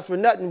these guys for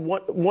nothing,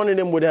 one of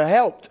them would have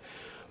helped.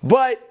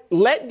 But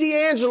let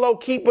D'Angelo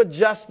keep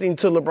adjusting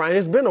to LeBron.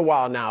 It's been a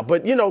while now.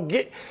 But,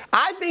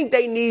 I think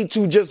they need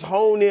to just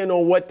hone in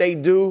on what they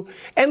do.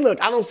 And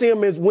look, I don't see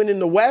them as winning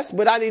the West,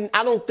 but I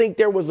don't think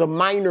there was a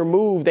minor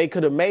move they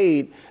could have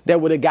made that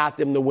would have got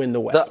them to win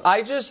the West.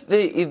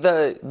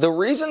 The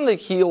reason the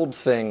Hield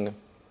thing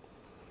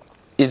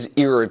is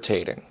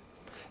irritating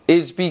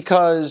is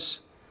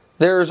because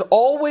there's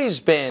always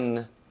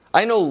been,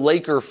 I know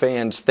Laker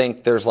fans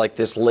think there's like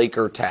this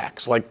Laker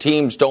tax, like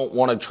teams don't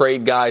want to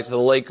trade guys to the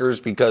Lakers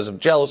because of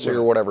jealousy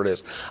or whatever it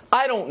is.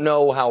 I don't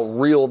know how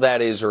real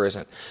that is or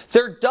isn't.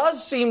 There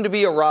does seem to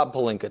be a Rob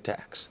Pelinka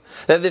tax,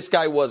 that this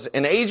guy was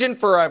an agent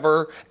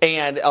forever,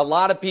 and a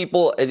lot of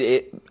people,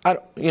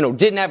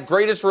 didn't have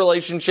greatest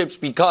relationships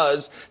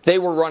because they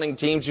were running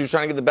teams. He was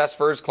trying to get the best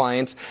for his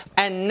clients,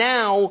 and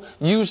now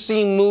you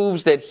see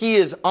moves that he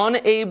is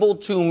unable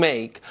to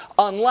make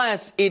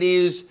unless it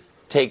is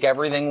take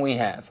everything we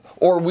have,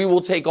 or we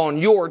will take on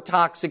your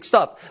toxic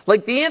stuff.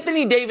 Like the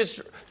Anthony Davis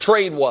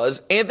trade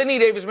was, Anthony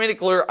Davis made it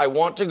clear, I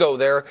want to go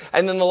there,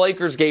 and then the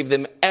Lakers gave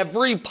them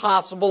every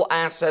possible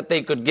asset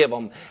they could give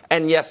them,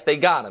 and yes, they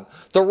got him.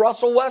 The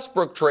Russell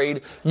Westbrook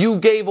trade, you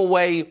gave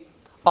away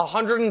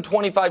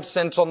 125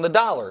 cents on the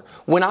dollar.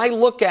 When I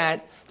look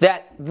at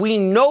that, we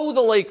know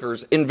the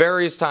Lakers in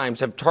various times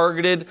have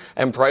targeted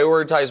and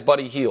prioritized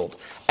Buddy Hield.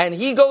 And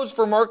he goes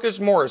for Marcus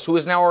Morris, who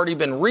has now already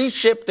been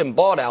reshipped and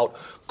bought out,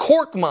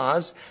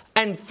 Korkmaz,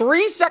 and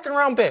 3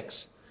 second-round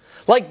picks.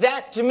 Like,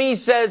 that to me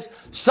says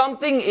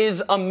something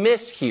is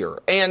amiss here.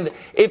 And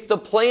if the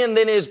plan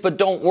then is, but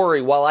don't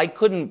worry, while I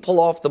couldn't pull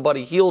off the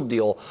Buddy Hield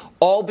deal,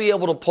 I'll be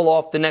able to pull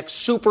off the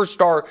next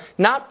superstar,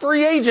 not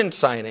free agent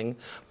signing,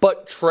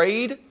 but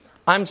trade,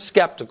 I'm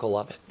skeptical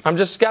of it. I'm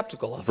just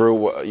skeptical of it.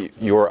 Brew,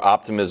 your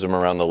optimism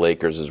around the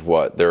Lakers is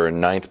what? They're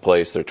in 9th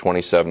place. They're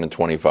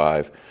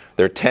 27-25.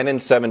 They're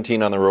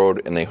 10-17 on the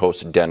road, and they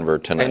host Denver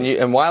tonight.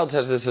 And Wild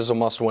says this is a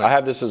must-win. I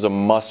have this as a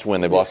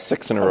must-win. They've lost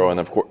 6 in a row, and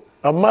of course,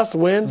 a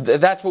must-win.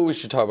 That's what we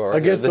should talk about right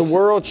against the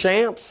world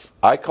champs.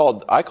 I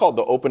called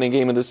the opening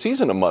game of the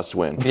season a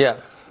must-win. Yeah.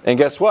 And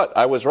guess what?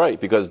 I was right,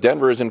 because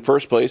Denver is in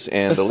 1st place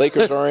and the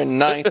Lakers are in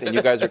 9th, and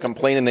you guys are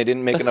complaining they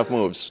didn't make enough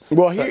moves.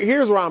 Well,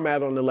 here's where I'm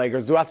at on the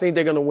Lakers. Do I think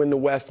they're going to win the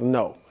West?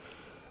 No.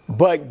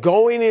 But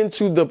going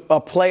into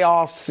a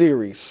playoff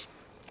series,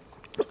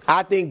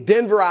 I think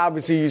Denver,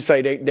 obviously, you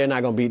say they're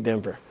not going to beat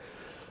Denver.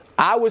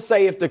 I would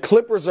say if the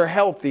Clippers are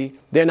healthy,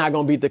 they're not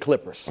going to beat the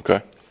Clippers.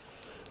 Okay.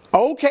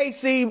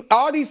 OKC,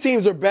 all these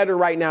teams are better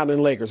right now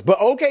than Lakers. But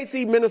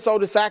OKC,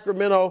 Minnesota,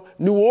 Sacramento,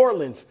 New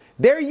Orleans,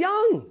 they're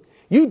young.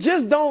 You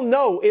just don't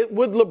know.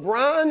 Would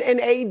LeBron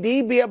and AD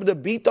be able to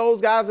beat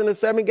those guys in a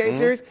 7-game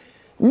series?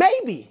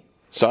 Maybe.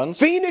 Suns?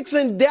 Phoenix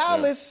and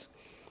Dallas.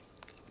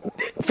 Yeah.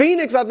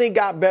 Phoenix, I think,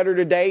 got better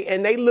today,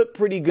 and they look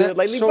pretty good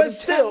lately. So but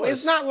still,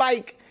 it's not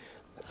like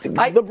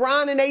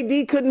LeBron and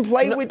AD couldn't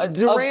play with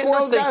Durant and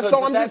those guys.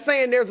 So I'm just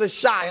saying there's a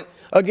shot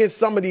against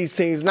some of these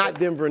teams, not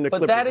Denver and the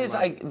Clippers.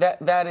 But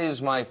that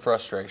is my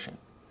frustration.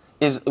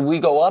 Is we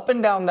go up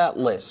and down that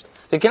list.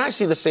 Can I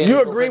see the standings?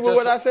 You agree with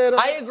what I said?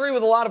 I agree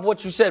with a lot of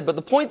what you said, but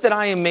the point that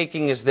I am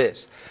making is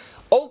this.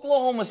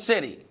 Oklahoma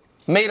City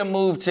made a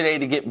move today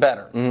to get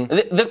better.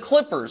 The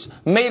Clippers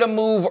made a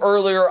move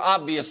earlier,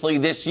 obviously,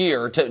 this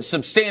year to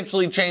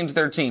substantially change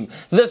their team.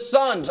 The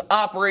Suns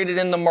operated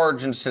in the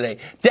margins today.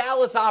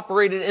 Dallas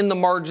operated in the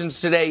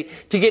margins today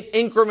to get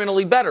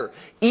incrementally better.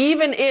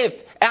 Even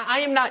if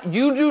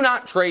you do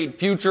not trade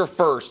future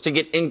first to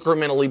get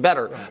incrementally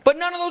better. Right. But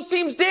none of those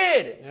teams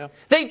did. Yeah.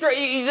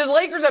 The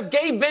Lakers have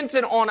Gabe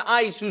Vincent on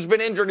ice, who's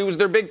been injured. He was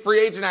their big free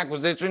agent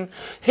acquisition.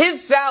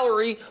 His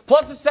salary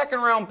plus a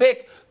second-round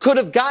pick could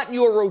have gotten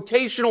you a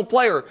rotational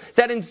player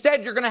that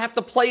instead you're going to have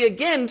to play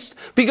against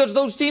because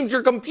those teams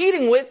you're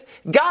competing with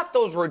got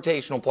those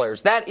rotational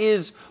players. That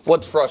is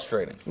what's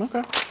frustrating.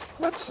 Okay.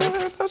 That's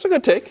a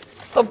good take.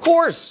 Of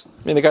course.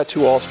 I mean, they got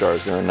 2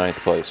 All-Stars. They're in 9th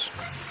place.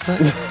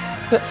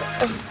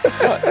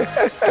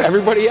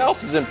 Everybody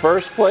else is in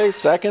 1st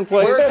place, 2nd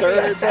place,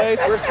 3rd place.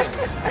 Where's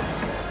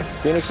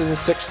Phoenix? Phoenix is in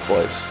 6th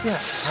place. Yeah.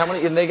 How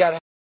many? And they got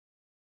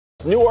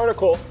new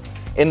article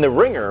in The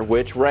Ringer,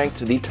 which ranked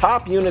the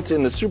top units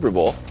in the Super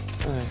Bowl.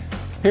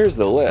 Here's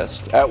the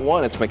list. At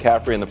 1, it's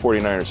McCaffrey and the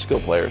 49ers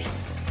skill players.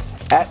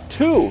 At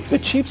 2, the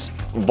Chiefs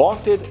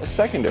vaunted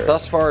secondary.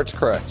 Thus far, it's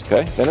correct.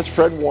 Okay. Then it's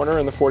Fred Warner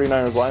and the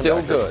 49ers linebackers.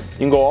 Still good. You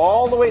can go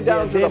all the way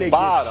down to the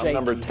bottom,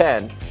 number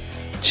 10.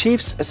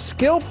 Chiefs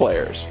skill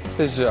players.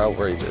 This is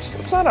outrageous.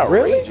 It's not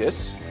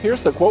outrageous. Really?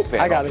 Here's the quote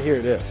panel. I got to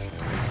hear this.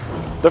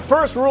 The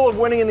first rule of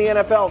winning in the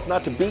NFL is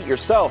not to beat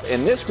yourself,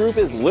 and this group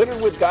is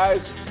littered with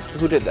guys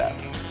who did that.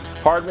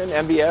 Hardman,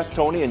 MVS,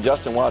 Tony, and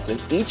Justin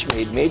Watson each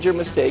made major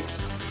mistakes.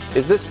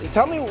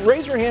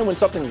 Raise your hand when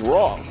something's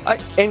wrong.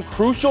 And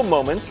crucial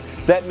moments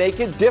that make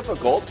it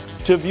difficult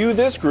to view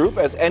this group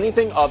as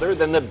anything other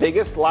than the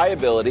biggest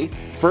liability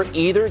for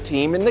either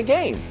team in the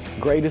game.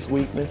 Greatest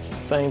weakness,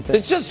 same thing.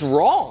 It's just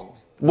wrong.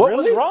 What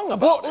was wrong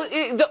about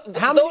it?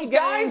 How many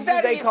games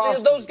did they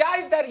cost? Those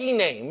guys that he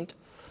named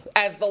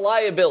as the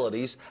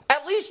liabilities,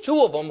 at least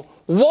 2 of them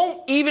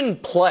won't even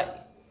play.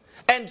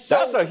 And so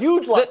that's a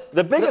huge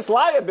the biggest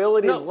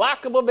liability is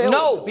lack of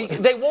availability. No,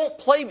 they won't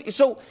play.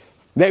 So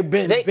they've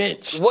been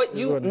benched. What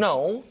you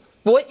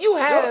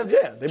have,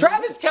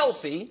 Travis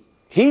Kelce.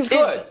 He's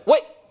good.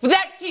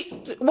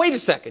 Wait a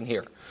second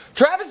here.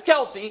 Travis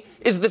Kelce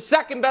is the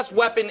second best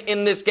weapon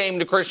in this game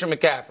to Christian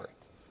McCaffrey.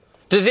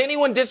 Does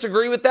anyone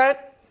disagree with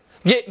that?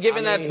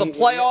 Given that's the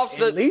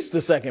playoffs, at least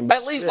the second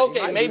best. At least,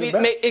 okay, maybe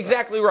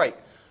exactly right.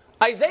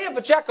 Isaiah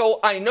Pacheco,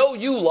 I know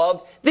you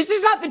love. This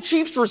is not the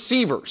Chiefs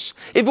receivers.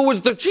 If it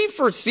was the Chiefs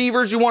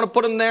receivers, you want to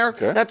put him there,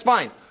 that's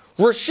fine.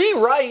 Rashee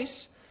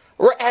Rice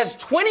has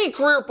 20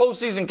 career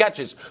postseason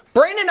catches.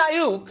 Brandon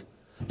Ayuk,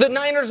 the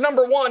Niners'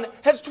 number 1,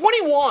 has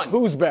 21.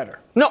 Who's better?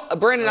 No,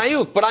 Brandon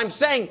Ayuk. But I'm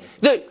saying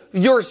that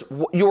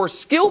your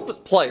skill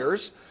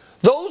players,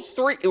 those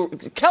 3,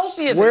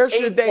 Kelce is where an 8+.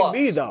 Should they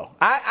be though?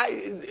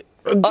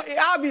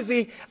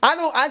 Obviously,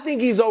 I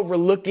think he's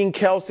overlooking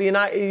Kelce,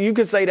 and you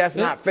could say that's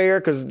not fair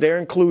because they're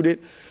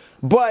included.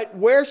 But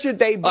where should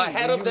they be?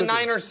 Ahead of the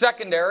Niners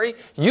secondary.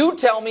 You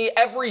tell me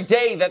every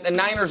day that the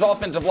Niners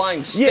offensive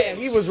line stinks. Yeah,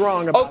 he was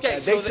wrong about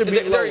that. They should be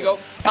there you go.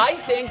 I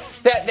think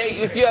that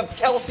if you have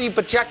Kelce,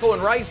 Pacheco,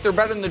 and Rice, they're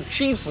better than the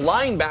Chiefs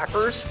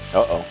linebackers.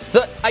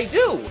 I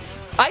do.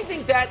 I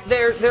think that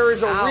there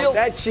is a real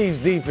that Chiefs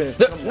defense.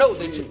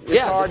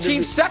 The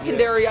Chiefs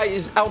secondary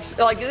is out.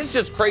 Like, it's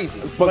just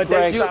crazy. But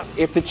Greg,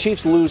 if the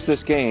Chiefs lose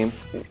this game,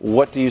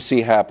 what do you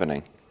see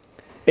happening?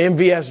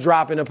 MVS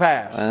dropping a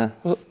pass.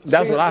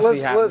 That's what I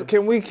see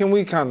happening. Can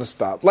we kind of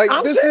stop? Like,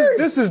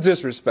 this is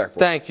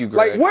disrespectful. Thank you,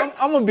 Greg. Like,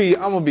 I'm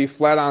gonna be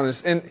flat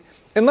honest, and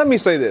let me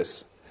say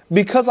this: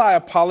 because I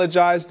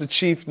apologized to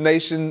Chief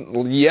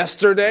Nation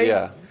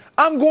yesterday.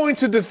 I'm going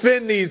to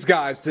defend these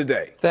guys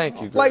today. Thank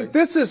you, Greg. Like,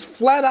 this is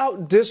flat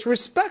out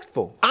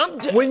disrespectful.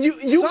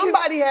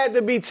 Somebody had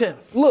to be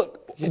 10th.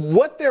 Look,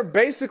 what they're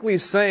basically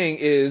saying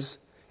is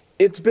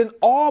it's been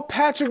all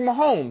Patrick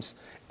Mahomes.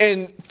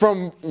 And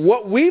from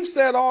what we've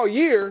said all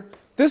year,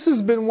 this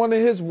has been one of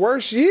his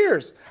worst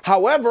years.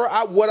 However,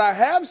 what I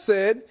have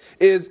said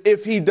is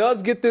if he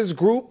does get this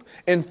group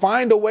and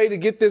find a way to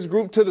get this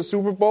group to the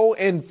Super Bowl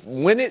and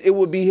win it, it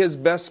would be his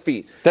best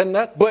feat.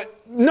 No.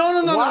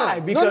 Why?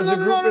 Because the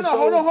group is so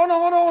hold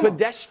on.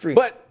 pedestrian.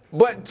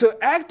 But to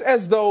act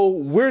as though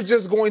we're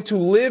just going to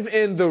live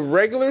in the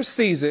regular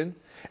season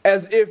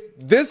as if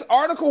this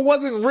article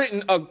wasn't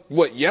written,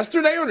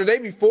 yesterday or the day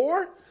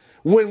before?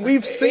 When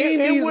we've seen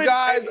these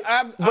guys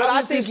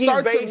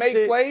start to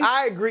make plays?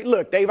 I agree.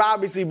 Look, they've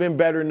obviously been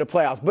better in the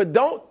playoffs. But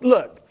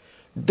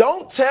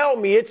don't tell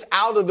me it's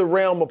out of the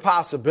realm of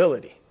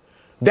possibility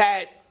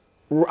that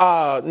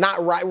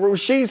not right.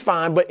 Rasheed's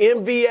fine, but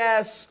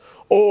MVS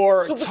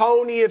or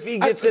Tony if he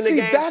gets in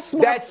the game.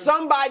 That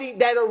somebody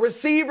that a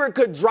receiver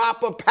could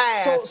drop a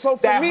pass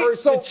that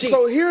hurts the Chiefs.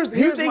 So here's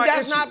you think my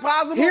that's issue. not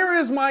possible? Here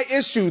is my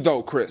issue,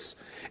 though, Chris.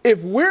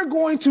 If we're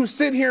going to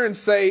sit here and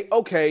say,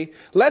 okay,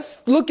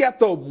 let's look at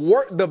the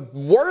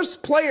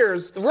worst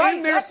players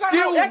in their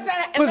skill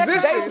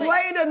position. They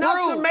played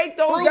enough to make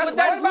those. What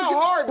about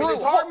Hardman?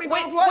 Is Hardman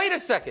going to play? Wait a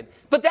second.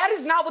 But that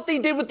is not what they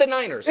did with the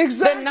Niners.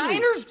 Exactly. The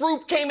Niners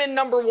group came in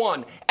number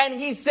 1, and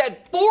he said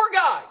 4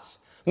 guys.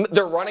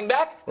 Their running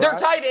back, their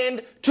tight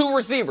end, 2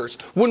 receivers.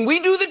 When we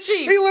do the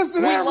Chiefs, we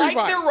like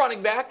their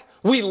running back,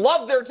 we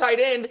love their tight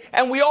end,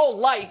 and we all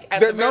like,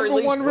 at the very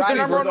least, the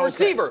number 1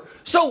 receiver.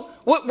 So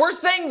what we're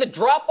saying, the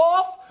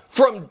drop-off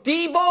from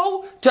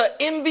Debo to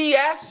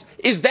MVS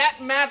is that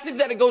massive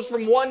that it goes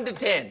from 1 to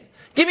 10.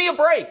 Give me a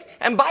break.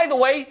 And by the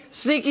way,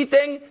 sneaky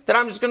thing that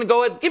I'm just going to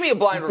go ahead, give me a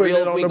blind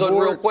reveal if we could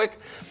real quick.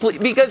 Please,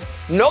 because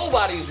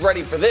nobody's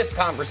ready for this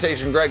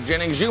conversation, Greg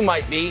Jennings. You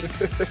might be.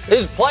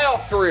 His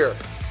playoff career.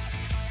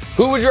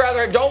 Who would you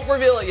rather have? Don't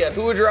reveal it yet.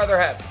 Who would you rather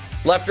have?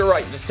 Left or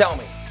right? Just tell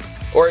me.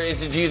 Or do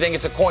you think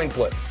it's a coin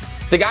flip?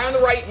 The guy on the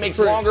right makes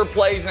longer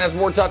plays and has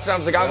more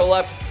touchdowns. The guy on the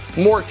left,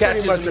 more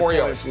catches and more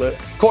yards.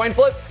 Coin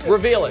flip?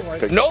 Reveal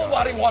it.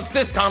 Nobody wants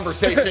this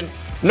conversation.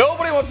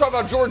 Nobody wants to talk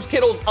about George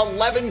Kittle's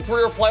 11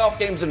 career playoff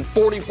games and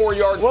 44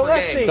 yards per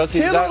game. Let's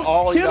see.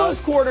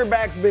 Kittle's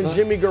quarterback's been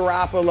Jimmy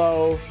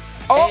Garoppolo.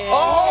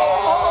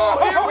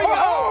 Here we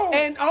go.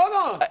 And hold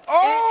on.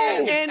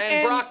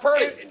 And Brock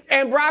Purdy.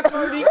 And Brock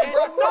Purdy.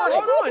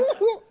 Hold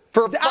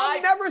on.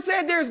 I've never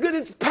said they're as good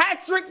as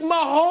Patrick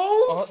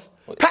Mahomes.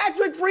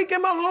 Patrick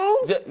freaking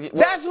Mahomes?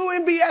 That's who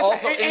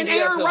MVS and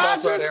Aaron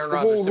Rodgers.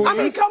 I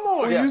mean, come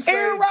on.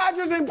 Aaron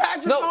Rodgers and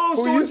Patrick Mahomes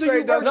throwing to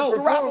you versus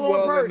Garoppolo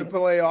and Purdy. In the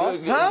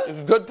playoffs. Huh?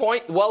 Good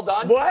point. Well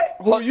done. What?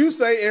 Who you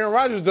say Aaron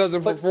Rodgers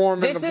doesn't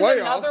perform in the playoffs? This is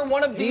another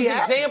one of these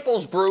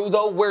examples, Brew,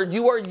 though, where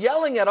you are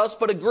yelling at us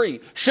but agree.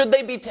 Should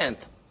they be 10th?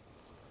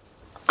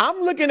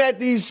 I'm looking at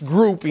these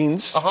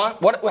groupings. How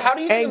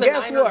do you think and the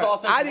guess Niners what?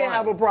 offense? I didn't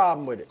have a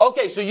problem with it.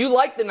 Okay, so you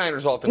like the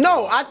Niners offense?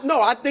 No,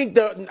 I think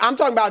I'm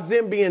talking about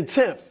them being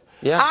 10th.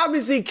 Yeah.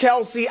 Obviously,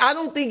 Kelsey, I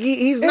don't think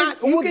he's not.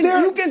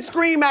 You can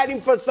scream at him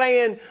for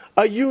saying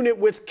a unit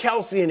with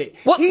Kelsey in it.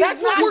 Well,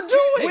 that's what we're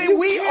doing.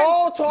 We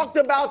all talked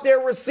about their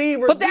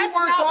receivers. But that's we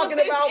weren't not talking what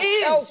this about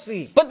is.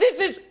 Kelsey. But this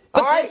is.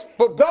 All right,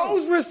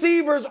 those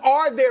receivers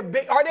are their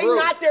big. Are they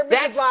not their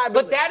biggest liability?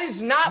 But that is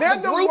not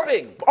the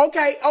grouping.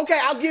 Okay,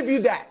 I'll give you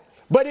that.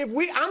 But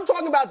I'm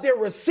talking about their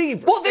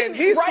receivers. Well, then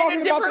he's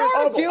talking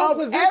about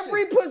of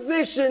every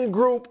position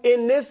group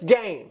in this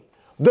game.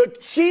 The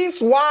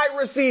Chiefs wide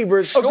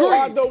receivers are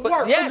the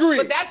worst. Yes,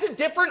 but that's a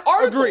different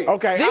article. Agreed.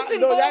 Okay. This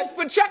involves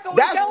Pacheco and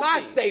That's Kelsey. my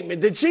statement.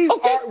 The Chiefs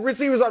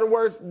receivers are the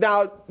worst.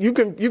 Now, you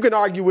can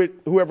argue with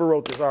whoever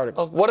wrote this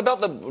article. What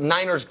about the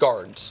Niners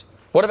guards?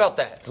 What about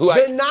that?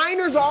 The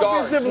Niners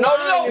offensive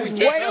line is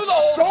way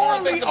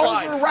sorely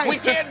overrated. We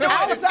can't do it.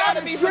 Outside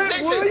of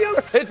Trent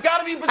Williams, it's got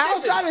to be position.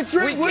 Outside of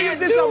Trent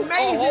Williams, it's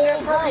amazing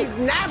that Purdy's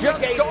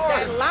navigated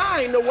that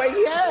line the way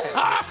he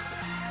has.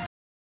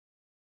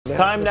 It's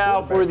time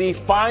now for the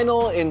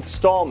final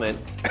installment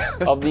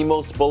of the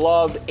most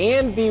beloved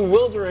and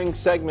bewildering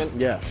segment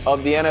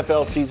of the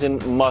NFL season,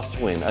 Must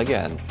Win.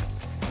 Again,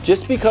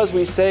 just because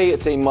we say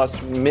it's a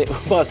must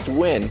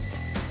win,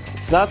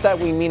 it's not that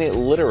we mean it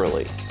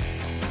literally.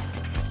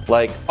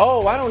 Like,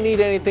 I don't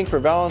need anything for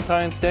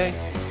Valentine's Day.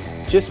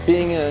 Just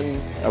being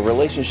in a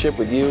relationship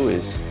with you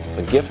is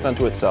a gift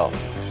unto itself.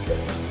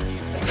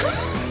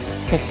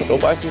 Go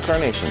buy some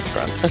carnations,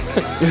 friend.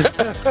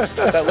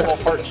 That little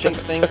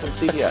heart-shaped thing from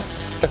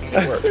CVS.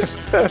 It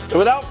works. So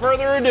without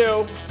further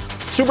ado,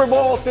 Super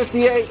Bowl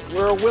 58,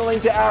 we're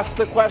willing to ask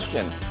the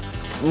question.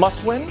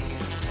 Must win?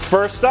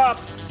 First up,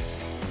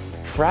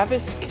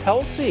 Travis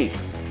Kelce.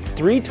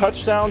 3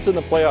 touchdowns in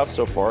the playoffs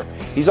so far.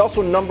 He's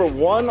also number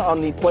 1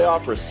 on the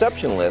playoff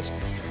reception list,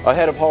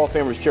 ahead of Hall of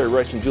Famers Jerry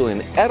Rice and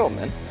Julian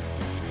Edelman.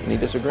 Any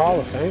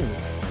disagreements? Hall of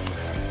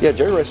Famers. Yeah,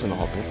 Jerry Rice in the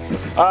Hall of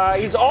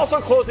Fame. He's also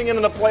closing in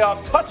on the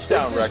playoff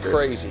touchdown record. This is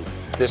crazy.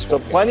 So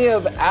plenty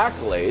of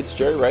accolades.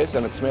 Jerry Rice,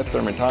 Emmitt Smith,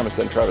 Thurman Thomas,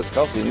 then Travis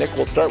Kelce. Nick,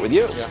 we'll start with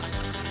you. Yeah.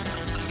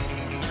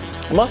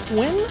 Must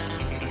win?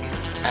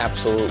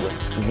 Absolutely.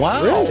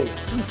 Wow.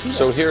 Really?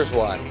 So here's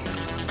why.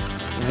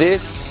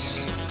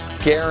 This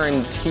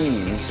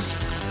guarantees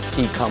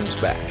he comes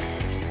back.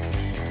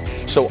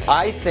 So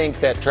I think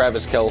that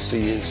Travis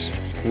Kelce is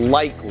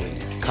likely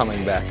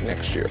coming back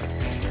next year.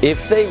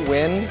 If they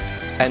win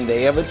and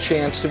they have a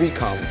chance to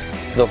become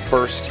the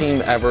first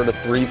team ever to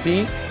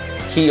three-peat,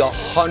 he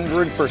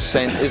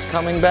 100% is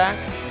coming back.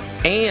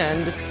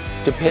 And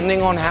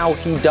depending on how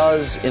he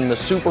does in the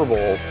Super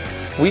Bowl,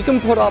 we can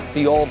put up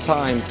the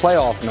all-time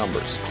playoff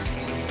numbers.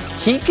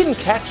 He can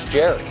catch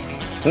Jerry,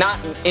 not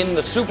in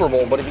the Super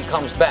Bowl, but if he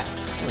comes back.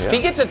 Yeah. If he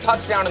gets a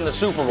touchdown in the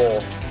Super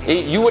Bowl,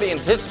 you would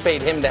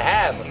anticipate him to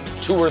have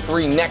 2 or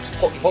 3 next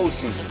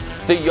postseason.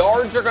 The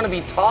yards are going to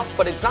be tough,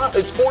 but it's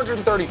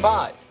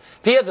 435.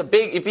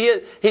 If he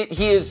has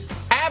he is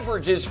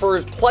averages for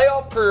his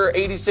playoff career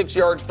 86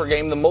 yards per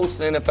game, the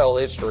most in NFL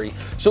history.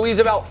 So he's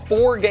about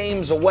 4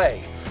 games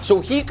away.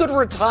 So he could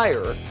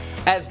retire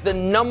as the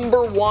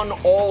number 1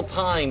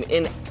 all-time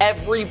in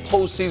every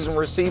postseason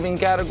receiving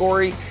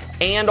category,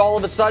 and all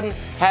of a sudden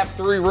have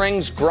 3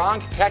 rings.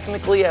 Gronk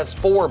technically has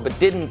 4, but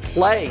didn't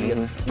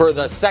play for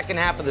the second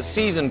half of the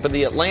season for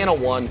the Atlanta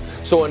one.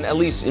 So at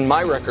least in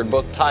my record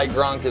book, tied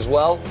Gronk as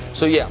well.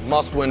 So yeah,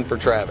 must win for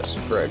Travis.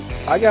 Greg.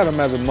 I got him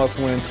as a must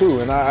win too,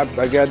 and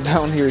I got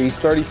down here. He's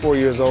 34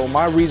 years old.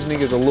 My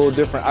reasoning is a little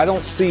different. I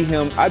don't see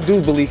him. I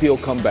do believe he'll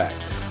come back.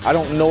 I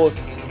don't know if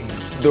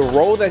the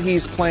role that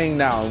he's playing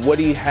now and what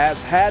he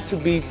has had to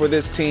be for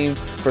this team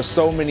for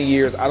so many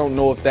years, I don't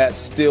know if that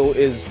still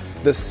is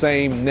the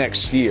same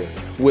next year.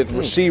 With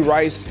Rashee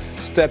Rice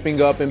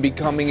stepping up and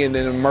becoming an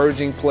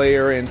emerging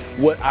player, and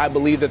what I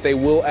believe that they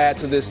will add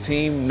to this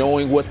team,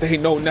 knowing what they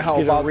know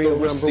now about the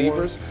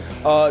receivers,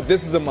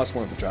 this is a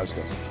must-win for Travis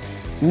Kelce.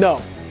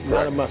 No,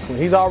 not a must-win.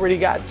 He's already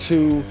got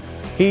 2.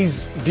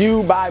 He's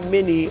viewed by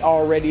many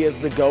already as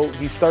the GOAT.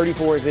 He's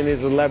 34, is in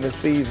his 11th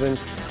season.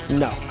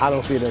 No, I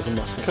don't see it as a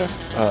must-win.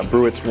 Okay.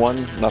 Brew, it's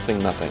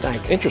 1-0.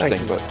 Thank you. Interesting,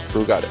 Thank you. but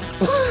Brew got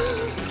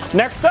it.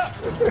 Next up,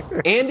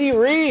 Andy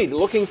Reid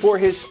looking for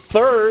his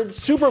 3rd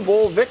Super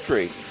Bowl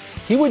victory.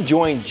 He would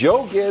join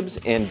Joe Gibbs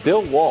and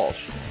Bill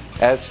Walsh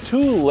as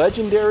 2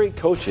 legendary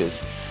coaches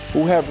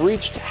who have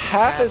reached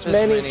half as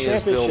many championships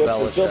as Bill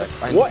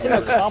Belichick. What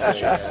an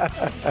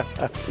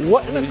accomplishment.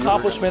 What an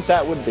accomplishment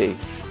that would be.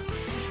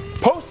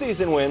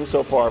 Postseason wins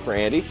so far for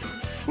Andy.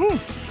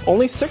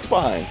 Only 6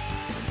 behind.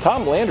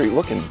 Tom Landry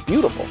looking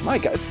beautiful. My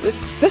God,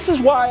 this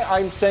is why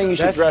I'm saying you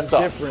should dress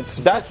up.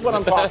 That's what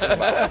I'm talking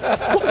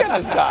about. Look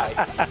at this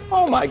guy.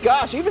 Oh my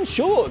gosh, even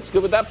Shula looks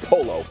good with that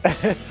polo.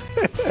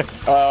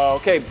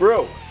 Okay,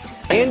 Brew.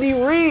 Andy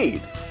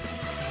Reid.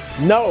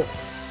 No,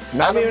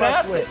 not a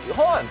must win.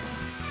 Hold on.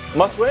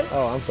 Must win?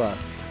 Oh, I'm sorry.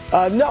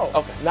 No,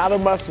 okay. Not a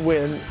must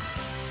win.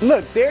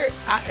 Look,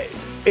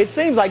 it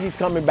seems like he's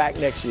coming back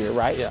next year,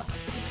 right? Yeah.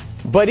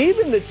 But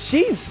even the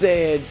Chiefs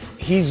said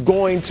he's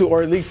going to,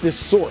 or at least this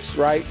source,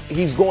 right?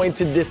 He's going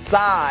to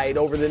decide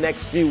over the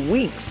next few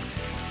weeks,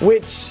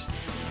 which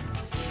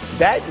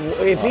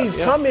if he's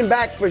coming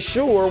back for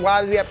sure,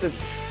 why does he have to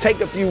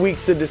take a few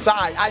weeks to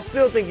decide? I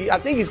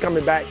think he's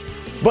coming back.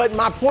 But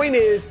my point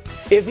is,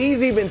 if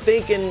he's even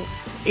thinking,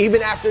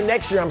 even after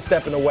next year I'm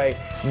stepping away,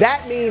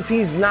 that means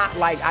he's not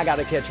like, I got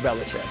to catch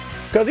Belichick.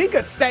 Because he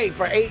could stay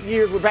for 8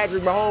 years with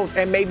Patrick Mahomes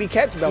and maybe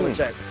catch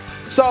Belichick.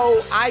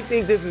 So I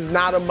think this is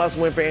not a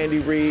must-win for Andy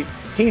Reid.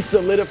 He's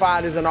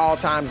solidified as an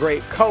all-time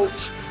great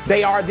coach.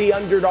 They are the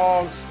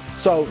underdogs,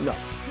 so no.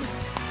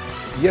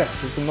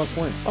 Yes, it's a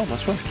must-win. Oh,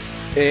 must-win.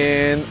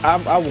 And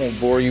I won't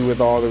bore you with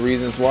all the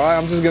reasons why.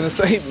 I'm just going to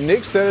say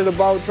Nick said it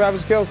about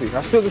Travis Kelce.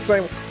 I feel the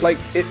same. Like,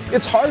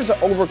 it's harder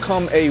to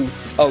overcome a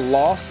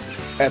loss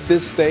at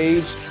this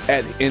stage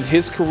in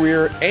his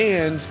career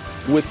and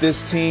with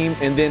this team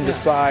and then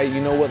decide,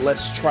 you know what,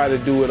 let's try to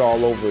do it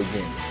all over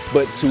again.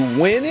 But to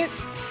win it,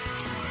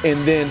 and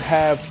then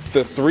have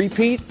the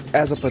three-peat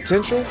as a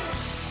potential,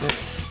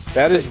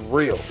 that is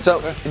real.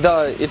 So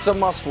it's a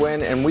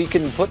must-win, and we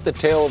can put the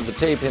tail of the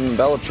tape, him and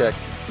Belichick.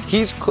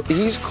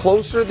 He's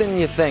closer than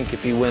you think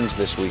if he wins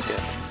this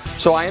weekend.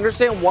 So I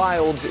understand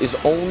Wilds is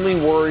only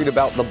worried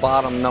about the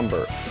bottom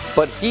number,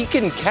 but he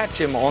can catch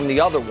him on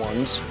the other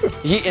ones.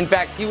 In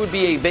fact, he would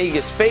be a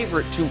Vegas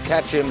favorite to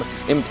catch him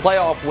in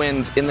playoff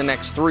wins in the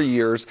next 3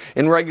 years,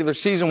 in regular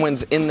season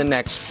wins in the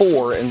next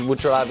 4, and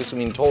which would obviously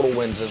mean total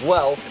wins as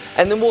well.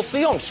 And then we'll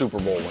see on Super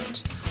Bowl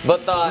wins.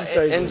 But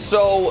and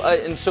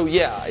so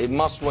yeah, it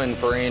must win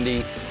for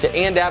Andy to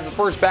have the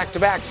first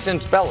back-to-back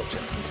since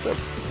Belichick.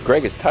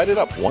 Greg has tied it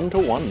up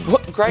 1-1. Well,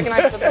 Greg and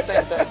I said the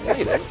same thing. No,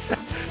 you didn't.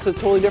 It's a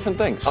totally different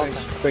thing.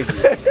 Thank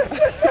you.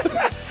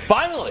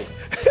 Finally,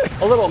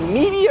 a little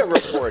media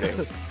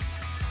reporting.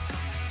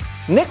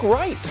 Nick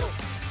Wright.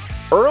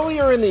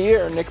 Earlier in the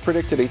year, Nick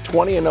predicted a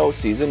 20-0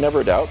 season, never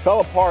a doubt.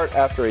 Fell apart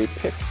after a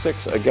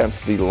pick-6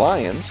 against the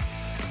Lions.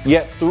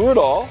 Yet through it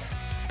all,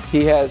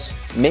 he has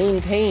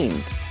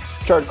maintained.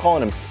 Started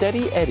calling him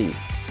Steady Eddie.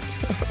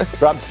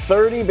 Dropped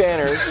 30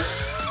 banners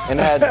and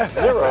had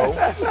 0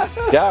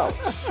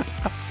 doubts.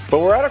 But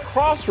we're at a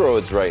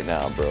crossroads right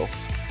now, bro.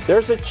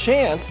 There's a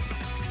chance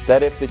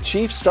that if the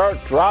Chiefs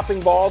start dropping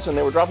balls, and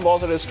they were dropping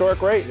balls at a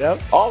historic rate,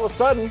 all of a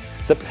sudden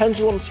the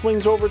pendulum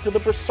swings over to the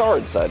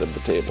Broussard side of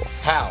the table.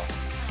 How?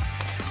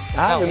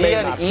 He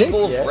had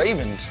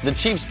Eagles-Ravens. The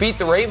Chiefs beat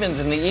the Ravens,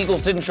 and the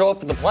Eagles didn't show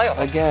up for the playoffs.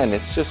 Again,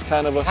 it's just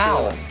kind of a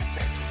feeling.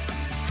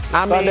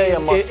 I mean,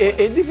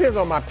 it depends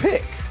on my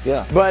pick.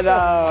 Yeah.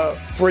 But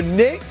for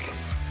Nick,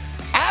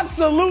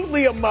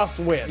 absolutely a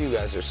must-win. You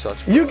guys are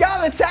such pros. You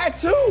got a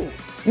tattoo.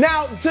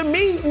 Now, to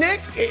me,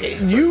 Nick,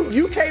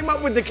 you came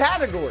up with the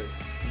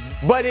categories.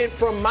 But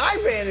from my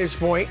vantage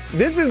point,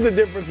 this is the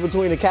difference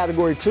between a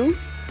Category 2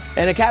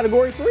 and a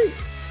Category 3,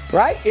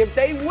 right? If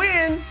they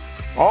win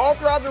all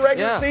throughout the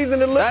regular season,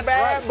 it looked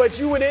bad, right. but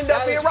you would end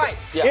up being right.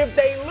 Yeah. If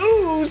they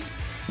lose,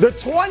 the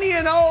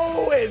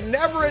 20-0 and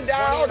never a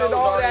doubt and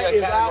all that, at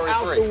is out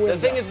Category the 3. window.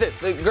 The thing is this,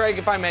 Greg,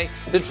 if I may,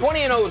 the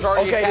 20-0 is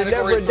already Okay, a the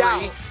Category never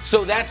 3, doubt.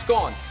 so that's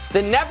gone.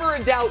 The never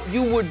a doubt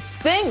you would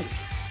think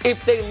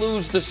if they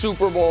lose the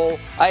Super Bowl,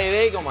 I have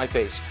egg on my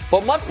face.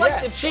 But much like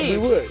Yes, the Chiefs, we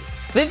would.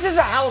 this is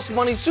a house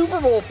money Super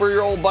Bowl for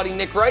your old buddy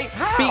Nick Wright.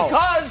 How?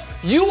 Because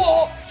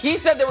he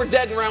said they were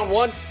dead in round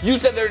 1. You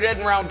said they were dead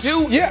in round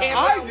 2. Yeah, and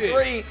I round did.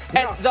 3.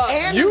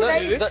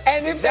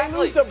 And if they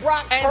lose to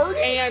Brock Purdy?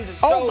 And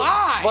so, oh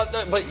my!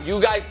 But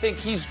you guys think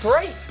he's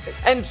great.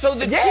 And so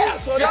the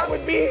Chiefs so that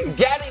would be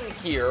getting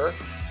here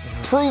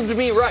proved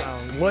me right.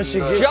 Once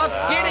you get Just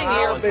getting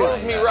here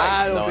proved me right.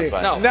 I don't think.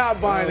 No. Not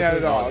buying that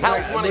at all.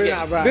 House money We're game.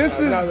 not buying This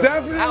that. is No, no.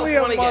 definitely House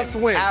a money must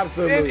game. win.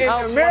 Absolutely. In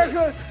House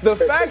America, the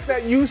fact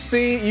that you've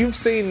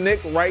seen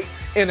Nick Wright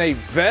in a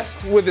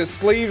vest with his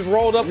sleeves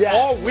rolled up Yes.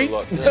 all week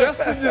Look.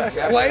 just to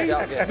display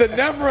Yeah. the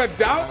never a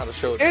doubt, How to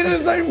show it. it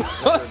is a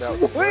must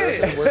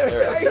Where win. we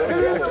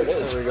go.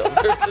 There's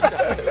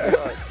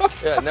the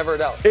doubt. Yeah, never a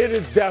doubt. It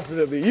is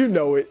definitely. You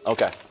know it.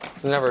 Okay.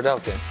 Never a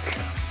doubt game.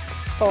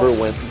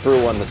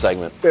 Brew won the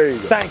segment. There you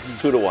go. Thank you.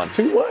 2-1.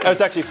 2-1. It's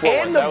actually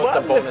 4-1. And the That was the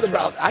bun bonus list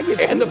about. round. I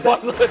get And the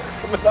bun list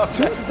coming up.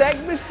 2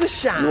 segments to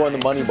shine. You won the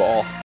money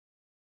ball.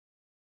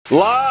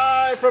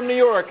 Live from New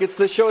York, it's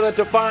the show that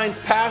defines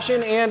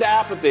passion and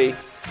apathy.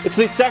 It's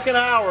the second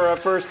hour of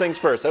First Things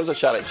First. That was a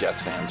shot at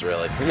Jets fans,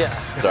 really. Yeah.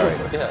 Sorry.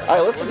 Yeah. All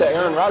right, listen to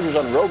Aaron Rodgers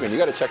on Rogan. You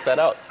got to check that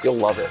out. You'll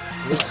love it.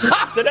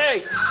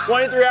 Today,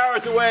 23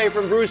 hours away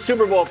from Brew's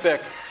Super Bowl pick.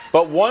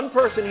 But one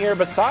person here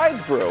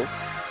besides Brew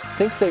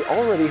thinks they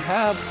already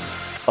have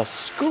a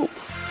scoop.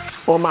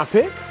 On my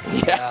pick?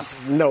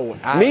 Yes. No.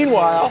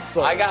 Meanwhile,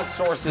 I got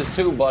sources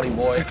too, buddy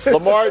boy.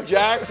 Lamar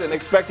Jackson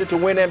expected to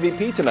win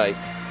MVP tonight.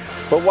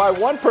 But why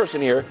one person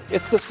here,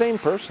 it's the same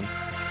person,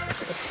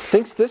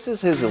 thinks this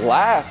is his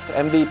last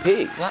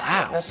MVP.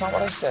 Wow. That's not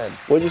what I said.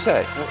 What'd you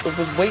say? It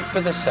was wait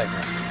for this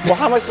segment. Well,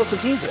 how am I supposed to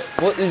tease it?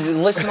 Well,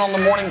 listen on the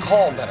morning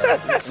call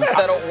better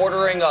instead of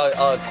ordering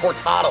a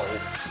cortado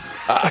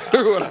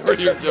or whatever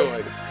you're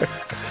doing.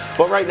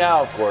 But right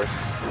now, of course,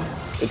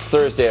 it's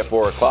Thursday at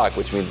 4 o'clock,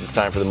 which means it's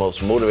time for the most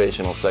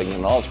motivational segment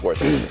in all sports.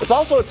 It's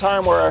also a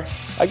time where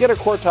I get a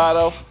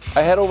cortado,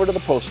 I head over to the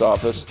post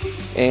office,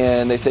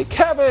 and they say,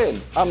 Kevin!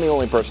 I'm the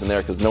only person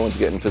there because no one's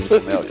getting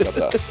physical mail except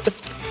us.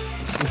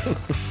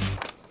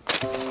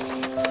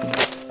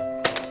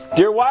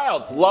 Dear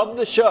Wilds, love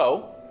the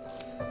show.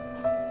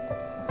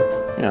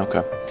 Yeah,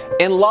 okay.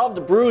 And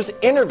loved Brew's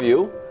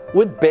interview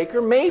with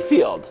Baker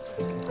Mayfield.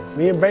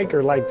 Me and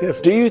Baker like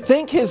this. Do you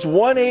think his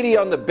 180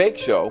 on the Bake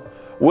Show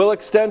will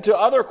extend to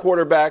other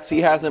quarterbacks he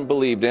hasn't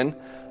believed in?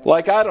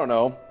 Like, I don't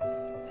know,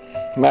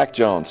 Mac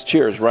Jones.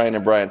 Cheers, Ryan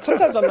and Brian.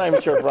 Sometimes I'm not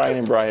even sure if Ryan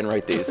and Brian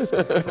write these.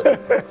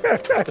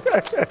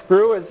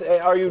 Brew,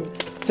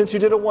 since you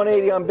did a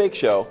 180 on Bake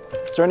Show,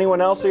 is there anyone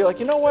else that you're like,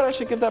 you know what, I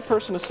should give that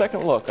person a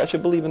second look. I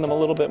should believe in them a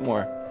little bit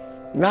more.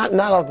 Not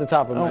off the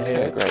top of my Okay,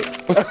 head.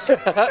 great.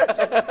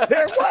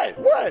 There,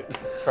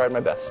 what? Tried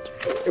my best.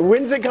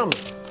 When's it coming?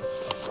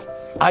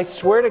 I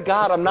swear to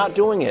God, I'm not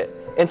doing it.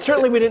 And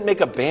certainly we didn't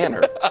make a banner.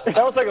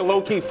 That was like a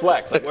low-key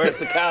flex. Like, where's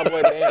the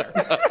cowboy banner?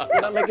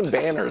 We're not making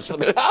banners for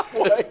the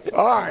cowboy.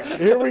 All right,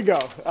 here we go.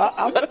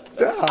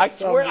 I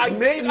swear,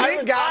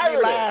 Nick got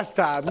me last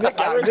time. Nick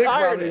probably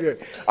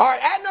did. All right,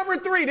 at number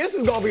 3, this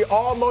is going to be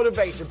all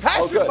motivation.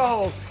 Patrick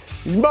Mahomes.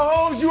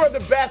 Mahomes, you are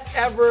the best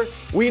ever.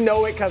 We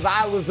know it because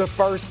I was the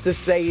first to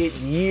say it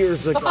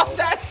years ago.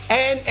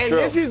 And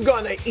this is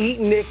going to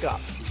eat Nick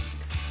up.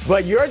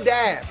 But your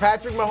dad,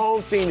 Patrick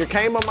Mahomes Sr.,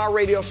 came on my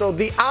radio show,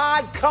 The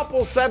Odd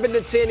Couple, 7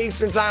 to 10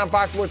 Eastern Time,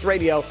 Fox Sports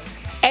Radio,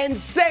 and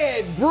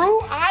said, Brew,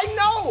 I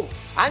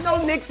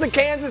know Nick's the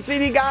Kansas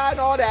City guy and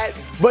all that,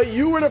 but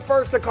you were the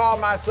first to call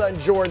my son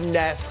Jordan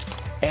Ness,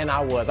 and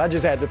I was. I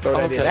just had to throw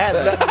that in. That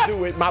has nothing to do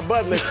with my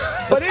bud list.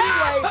 But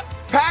anyway,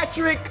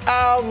 Patrick,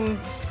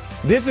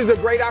 this is a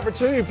great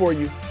opportunity for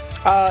you.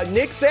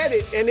 Nick said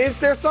it, and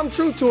there's some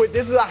truth to it.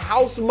 This is a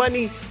house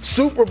money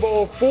Super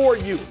Bowl for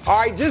you. All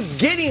right, just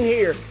getting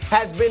here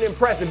has been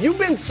impressive. You've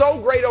been so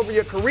great over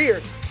your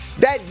career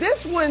that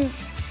this one,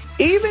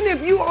 even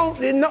if you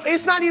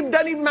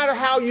doesn't even matter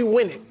how you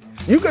win it.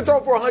 You could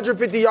throw for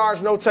 150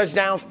 yards, no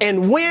touchdowns,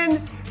 and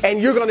win,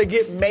 and you're going to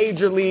get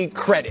major league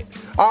credit.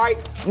 All right,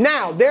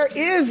 now there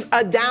is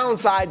a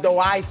downside, though,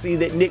 I see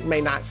that Nick may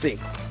not see.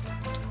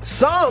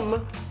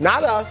 Some,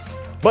 not us,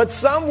 but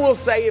some will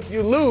say if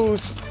you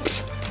lose,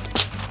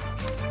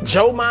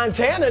 Joe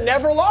Montana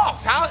never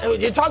lost.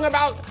 You're talking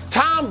about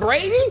Tom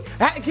Brady?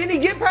 Can he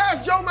get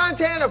past Joe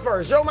Montana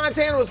first? Joe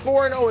Montana was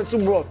 4-0 in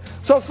Super Bowls.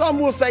 So some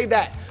will say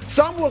that.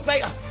 Some will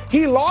say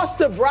he lost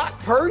to Brock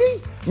Purdy?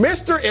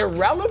 Mr.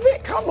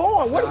 Irrelevant? Come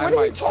on, what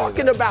are we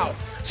talking about?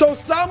 So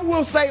some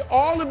will say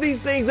all of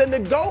these things, and the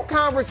GOAT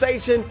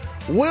conversation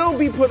will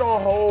be put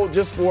on hold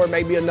just for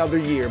maybe another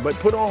year, but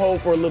put on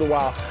hold for a little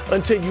while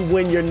until you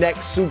win your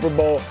next Super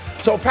Bowl.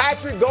 So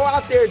Patrick, go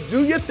out there,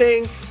 do your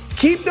thing.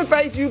 Keep the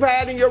faith you've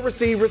had in your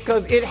receivers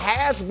because it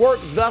has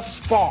worked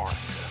thus far.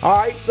 All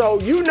right, so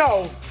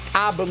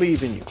I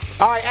believe in you.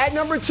 All right, at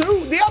number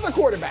 2, the other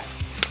quarterback,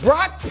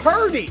 Brock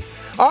Purdy.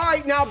 All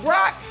right, now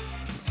Brock,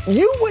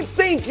 you would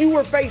think you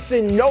were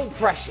facing no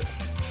pressure.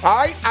 All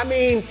right? I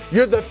mean,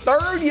 you're the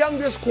third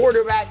youngest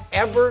quarterback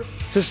ever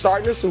to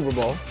start in the Super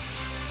Bowl.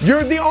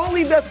 You're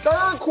the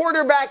third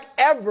quarterback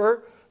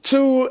ever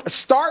to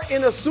start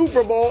in a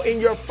Super Bowl in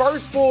your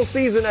first full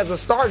season as a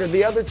starter.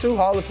 The other two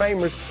Hall of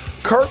Famers,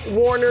 Kurt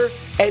Warner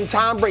and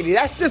Tom Brady.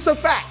 That's just a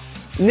fact.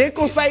 Nick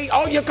will say,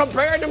 oh, you're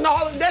comparing them to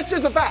all of them. That's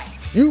just a fact.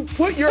 You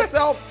put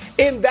yourself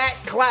in that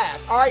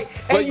class, all right?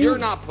 And but you're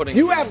not putting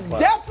You have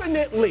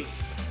definitely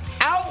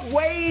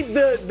outweighed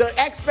the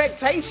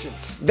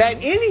expectations that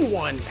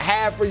anyone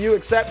had for you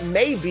except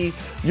maybe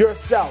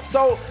yourself.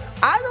 So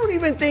I don't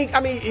even think, I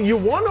mean, you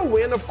want to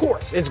win, of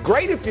course. It's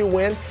great if you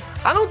win.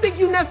 I don't think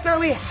you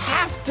necessarily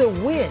have to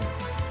win.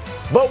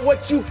 But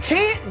what you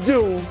can't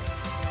do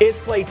is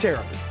play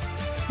terribly.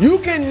 You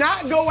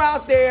cannot go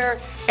out there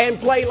and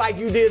play like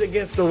you did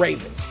against the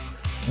Ravens.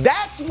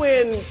 That's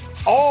when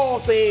all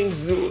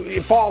things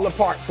fall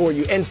apart for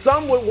you. And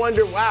some would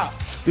wonder, wow,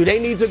 do they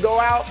need to go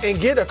out and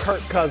get a Kirk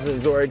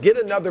Cousins or get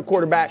another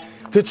quarterback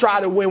to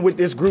try to win with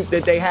this group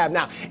that they have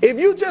now? If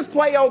you just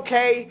play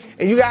okay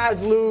and you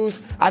guys lose,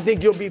 I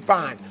think you'll be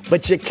fine.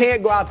 But you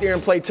can't go out there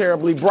and play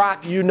terribly.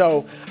 Brock, you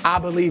know I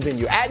believe in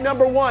you. At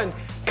number 1,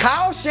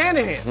 Kyle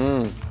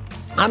Shanahan.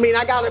 I mean,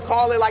 I got to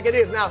call it like it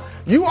is. Now,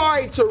 you are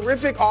a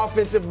terrific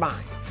offensive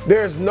mind.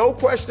 There's no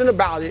question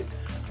about it.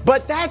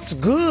 But that's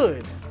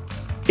good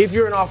if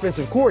you're an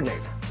offensive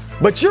coordinator.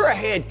 But you're a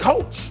head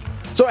coach.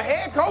 So a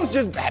head coach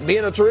just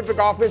being a terrific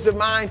offensive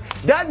mind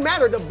doesn't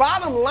matter. The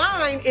bottom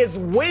line is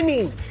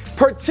winning,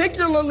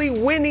 particularly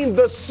winning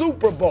the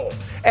Super Bowl.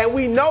 And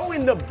we know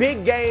in the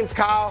big games,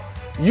 Kyle,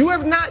 you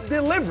have not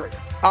delivered,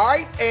 all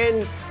right?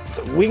 And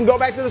we can go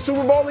back to the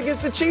Super Bowl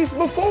against the Chiefs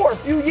before. A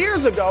few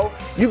years ago,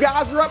 you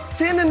guys were up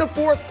 10 in the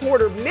fourth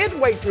quarter,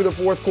 midway through the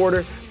fourth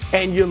quarter,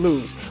 and you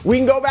lose. We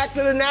can go back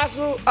to the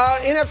national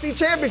NFC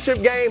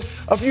Championship game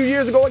a few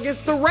years ago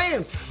against the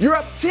Rams. You're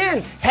up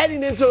 10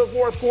 heading into the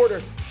fourth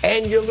quarter,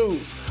 and you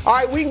lose. All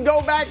right, we can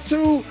go back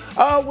to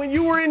when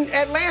you were in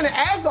Atlanta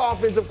as the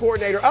offensive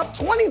coordinator, up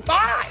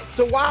 25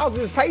 to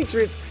Wilds'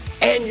 Patriots,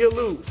 and you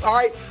lose. All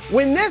right,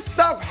 when this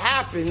stuff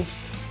happens,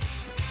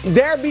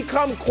 there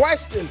become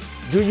questions.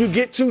 Do you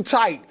get too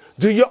tight?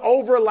 Do you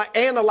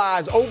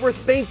overanalyze,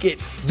 overthink it?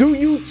 Do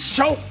you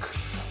choke?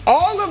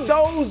 All of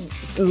those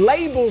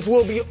labels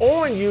will be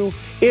on you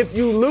if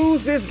you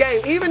lose this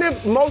game. Even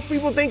if most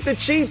people think the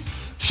Chiefs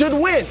should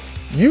win,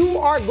 you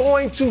are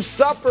going to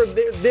suffer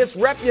this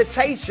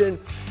reputation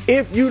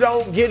if you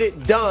don't get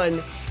it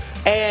done.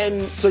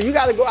 And so you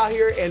got to go out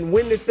here and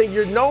win this thing.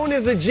 You're known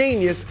as a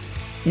genius.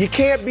 You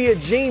can't be a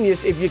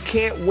genius if you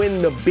can't win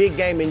the big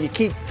game and you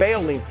keep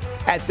failing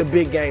at the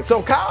big game.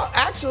 So, Kyle,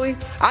 actually,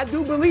 I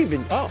do believe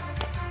in you. Oh.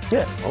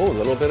 Yeah. Oh, a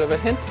little bit of a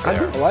hint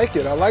there. I like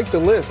it. I like the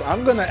list.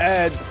 I'm going to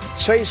add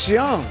Chase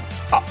Young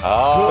to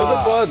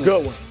the Bud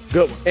list.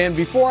 Good one. And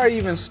before I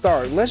even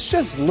start, let's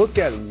just look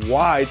at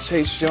why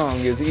Chase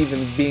Young is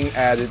even being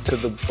added to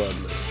the Bud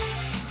list.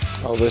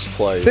 Oh, this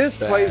play. This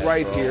play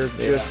right here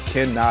just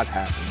cannot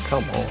happen.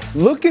 Come on.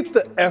 Look at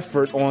the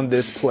effort on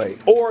this play.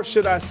 Or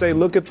should I say,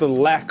 look at the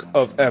lack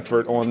of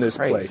effort on this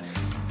play.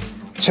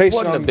 Chase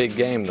Wasn't Young, a big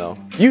game, though.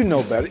 You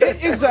know better.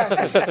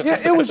 Exactly.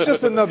 Yeah, it was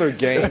just another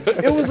game.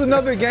 It was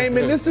another game,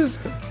 and this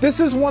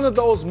is one of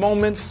those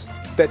moments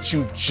that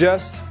you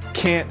just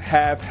can't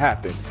have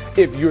happen.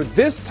 If you're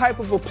this type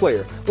of a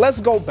player, let's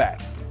go back.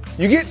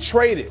 You get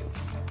traded.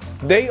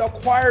 They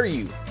acquire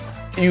you.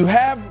 You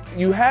have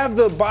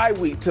the bye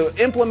week to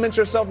implement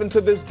yourself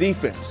into this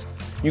defense.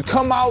 You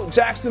come out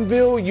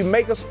Jacksonville, you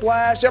make a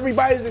splash.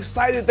 Everybody's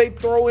excited. They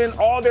throw in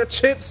all their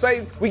chips,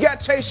 say, we got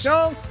Chase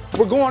Young.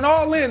 We're going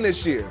all in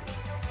this year.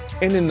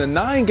 And in the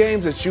 9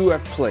 games that you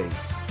have played,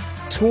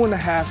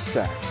 2.5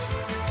 sacks,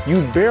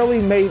 you barely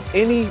made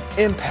any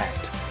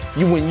impact.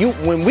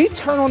 When we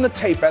turn on the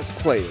tape as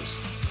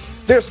players,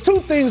 there's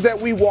 2 things that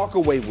we walk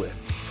away with.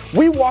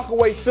 We walk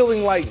away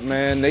feeling like,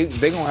 man, they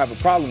going to have a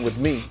problem with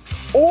me.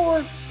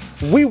 Or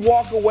we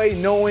walk away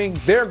knowing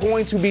they're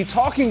going to be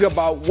talking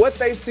about what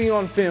they see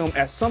on film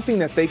as something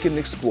that they can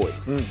exploit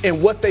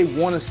and what they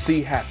want to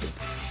see happen.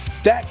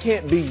 That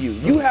can't be you.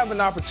 You have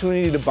an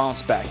opportunity to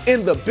bounce back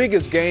in the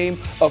biggest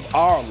game of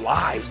our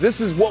lives.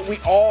 This is what we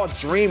all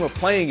dream of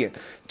playing in.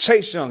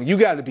 Chase Young, you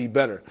got to be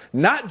better.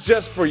 Not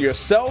just for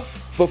yourself,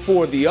 but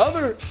for the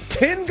other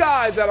 10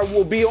 guys that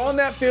will be on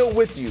that field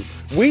with you.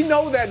 We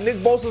know that Nick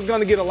Bosa is going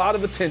to get a lot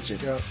of attention.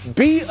 Yeah.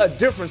 Be a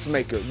difference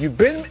maker. You've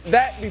been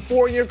that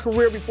before in your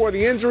career, before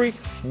the injury.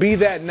 Be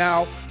that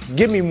now.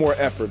 Give me more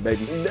effort,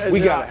 baby. We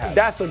got to have it.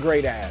 That's a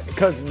great ad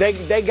because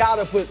they got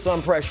to put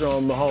some pressure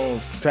on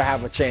Mahomes to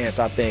have a chance,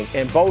 I think.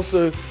 And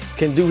Bosa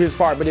can do his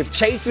part. But if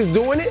Chase is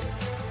doing it,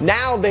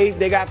 now they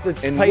got to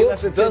pay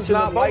less attention does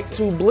not to Bosa. like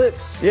to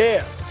blitz.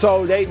 Yeah.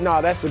 So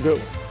that's a good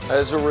one. That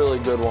is a really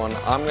good one.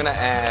 I'm going to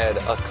add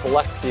a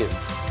collective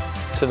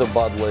to the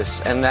Bud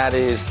list, and that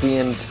is the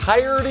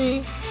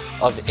entirety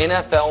of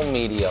NFL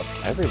media.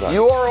 Everybody.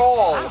 You are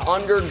all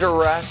under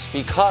duress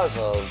because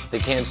of the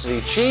Kansas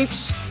City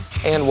Chiefs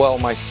and, well,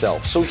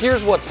 myself. So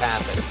here's what's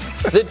happened.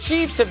 The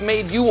Chiefs have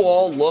made you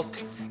all look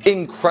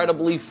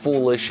incredibly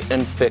foolish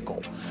and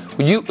fickle.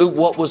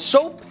 What was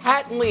so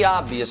patently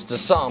obvious to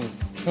some,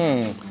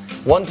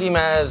 one team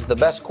has the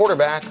best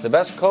quarterback, the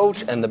best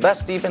coach, and the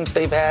best defense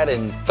they've had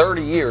in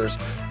 30 years.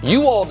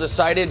 You all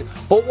decided,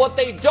 but what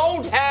they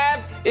don't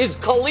have is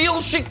Khalil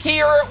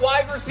Shakir at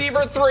wide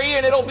receiver 3,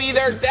 and it'll be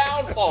their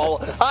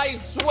downfall. I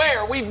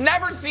swear, we've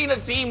never seen a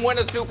team win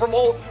a Super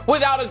Bowl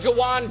without a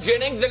Jawan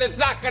Jennings, and it's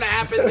not going to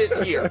happen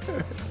this year.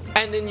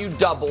 And then you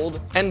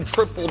doubled and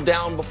tripled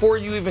down before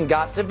you even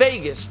got to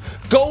Vegas.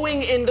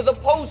 Going into the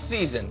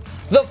postseason,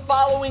 the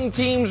following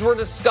teams were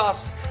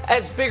discussed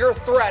as bigger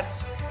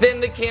threats than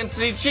the Kansas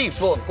City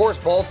Chiefs. Well, of course,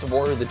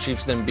 Baltimore, who the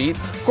Chiefs then beat.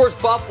 Of course,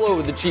 Buffalo,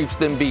 who the Chiefs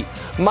then beat.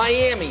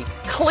 Miami,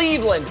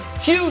 Cleveland,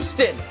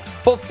 Houston.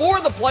 Before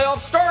the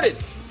playoffs started,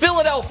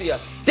 Philadelphia,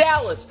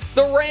 Dallas,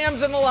 the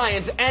Rams and the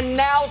Lions, and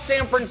now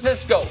San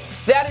Francisco.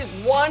 That is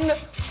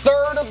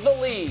 1/3 of the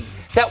league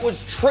that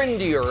was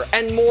trendier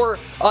and more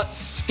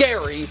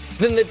scary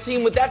than the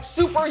team with that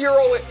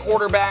superhero at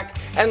quarterback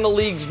and the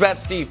league's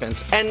best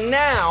defense. And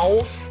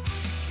now,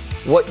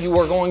 what you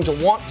are going to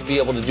want to be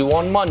able to do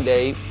on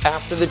Monday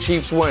after the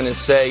Chiefs win is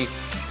say,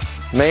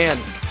 man,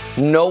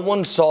 no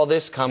one saw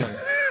this coming.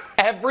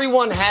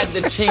 Everyone had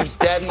the Chiefs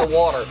dead in the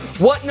water.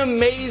 What an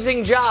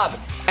amazing job.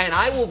 And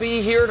I will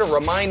be here to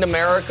remind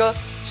America,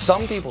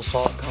 some people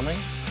saw it coming.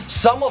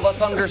 Some of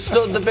us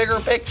understood the bigger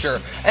picture.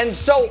 And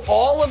so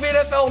all of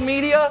NFL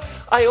media,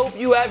 I hope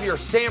you have your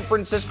San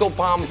Francisco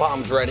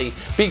pom-poms ready,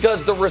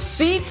 because the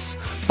receipts,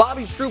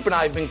 Bobby Stroop and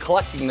I have been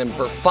collecting them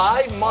for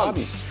 5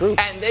 months.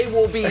 And they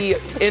will be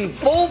in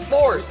full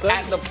force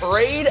at the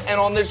parade and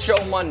on this show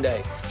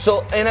Monday.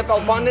 So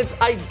NFL pundits,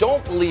 I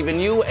don't believe in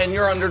you, and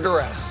you're under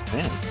duress.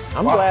 Man,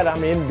 I'm glad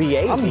I'm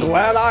NBA. I'm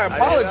glad I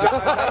apologize.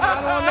 I'm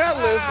not on that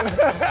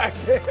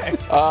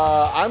list.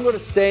 I'm going to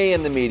stay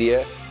in the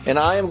media, and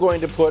I am going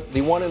to put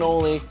the one and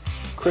only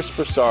Chris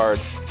Broussard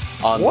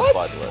on the Bud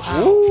list.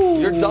 Wow.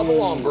 You're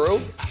double on,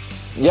 bro.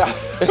 Yeah.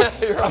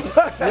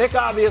 Nick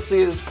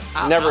obviously is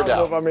never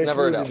doubt.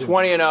 Never doubt.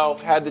 20-0,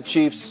 had the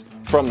Chiefs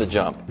from the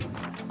jump.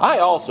 I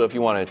also, if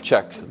you want to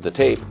check the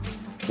tape,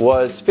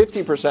 was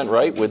 50%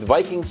 right with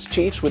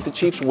Vikings-Chiefs, with the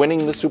Chiefs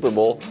winning the Super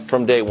Bowl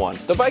from day one.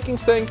 The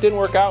Vikings thing didn't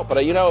work out, but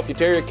if you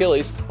tear your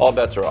Achilles, all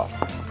bets are off.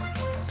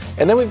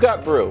 And then we've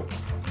got Brew,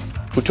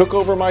 who took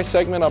over my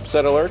segment,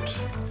 Upset Alert,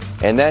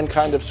 and then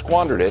kind of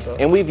squandered it.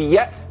 And we've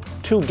yet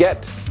to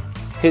get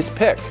his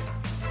pick.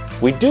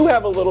 We do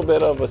have a little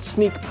bit of a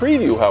sneak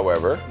preview,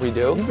 however. We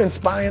do? You've been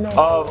spying on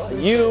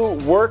of you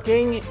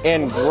working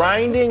and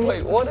grinding.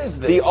 Wait, what is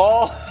this?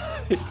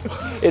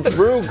 It's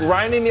Brew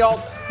grinding the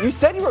all. You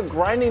said you were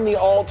grinding the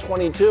all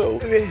 22,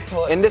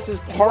 and this is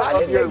part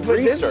of your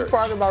research. This is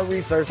part of my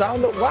research. I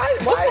don't know why.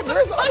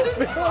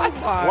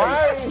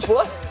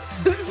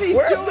 What is he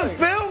Where's doing? the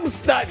film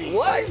study?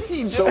 What is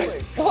he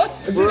doing?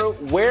 Brew,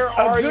 where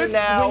are you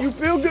now? When you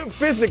feel good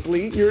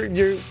physically,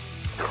 you're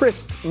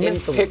crisp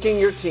mentally. Picking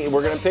your team.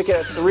 We're going to pick it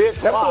at 3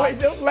 o'clock. That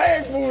boy, those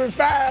legs moving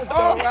fast, though.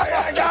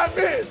 I got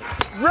it.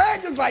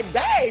 Greg is like,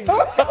 dang,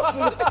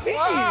 some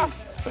speed.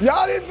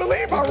 Y'all didn't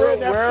believe I ran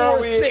that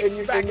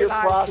 4.6 back in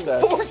high school.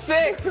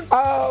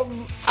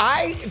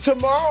 4.6.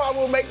 Tomorrow I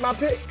will make my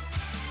pick.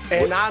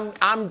 And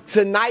I'm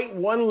tonight,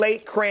 one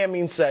late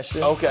cramming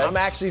session. Okay. I'm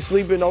actually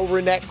sleeping over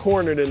in that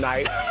corner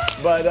tonight.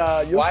 But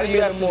you'll Why see do you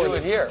me have in the to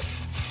morning. do it here?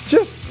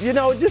 Just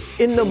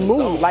in the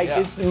mood.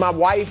 My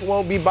wife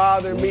won't be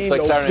bothering me. It's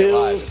like no Saturday Night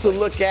bills Live. to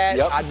look at.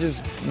 Yep. I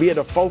just be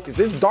able to focus.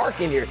 It's dark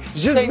in here.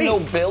 It's just Say me.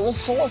 no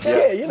bills to look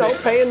at? Yeah,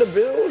 paying the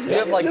bills. You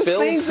have Just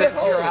bills things sent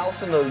at to your home.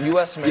 house in the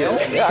U.S. mail?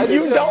 Yeah, I do.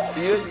 You don't?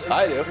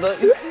 I do.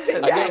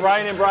 I get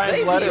Ryan and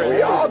Brian's letter.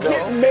 We all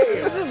get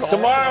mail.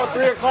 Tomorrow,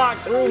 3 o'clock,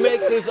 Brew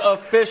makes his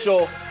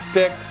official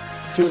pick.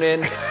 Tune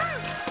in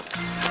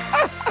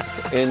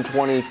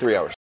 23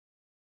 hours.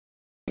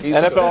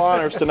 NFL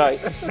honors tonight,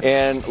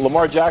 and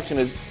Lamar Jackson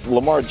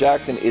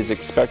is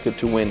expected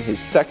to win his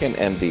second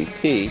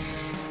MVP.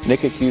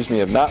 Nick accused me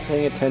of not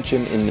paying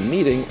attention in the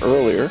meeting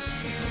earlier.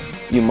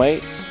 You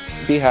might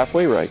be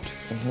halfway right,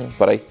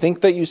 but I think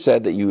that you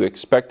said that you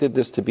expected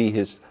this to be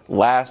his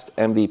last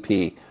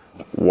MVP.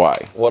 Why?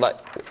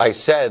 What I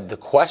said, the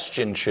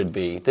question should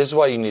be, this is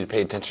why you need to pay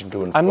attention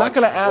to inflection. I'm not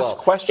going to ask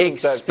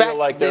questions that feel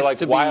like they're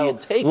like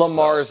wild takes.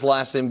 Lamar's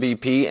last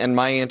MVP, and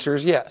my answer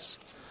is yes,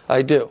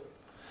 I do.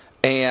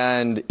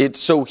 And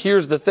so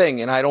here's the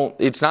thing, and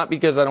it's not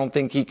because I don't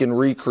think he can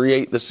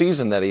recreate the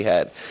season that he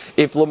had.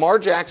 If Lamar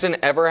Jackson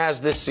ever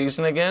has this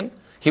season again,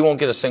 he won't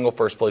get a single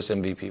first place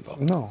MVP vote.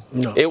 No.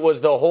 It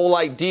was the whole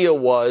idea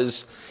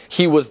was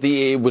it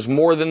was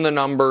more than the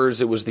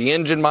numbers, it was the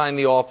engine behind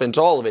the offense,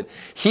 all of it.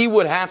 He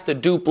would have to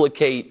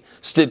duplicate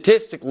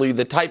statistically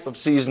the type of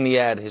season he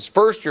had his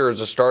first year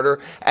as a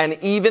starter, and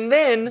even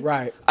then,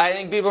 right. I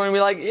think people are going to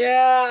be like,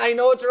 yeah, I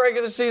know it's a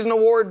regular season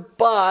award,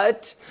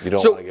 but... You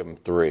don't want to give him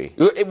 3.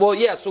 Well,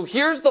 yeah, so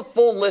here's the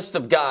full list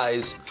of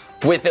guys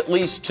with at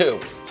least 2.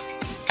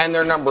 And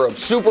their number of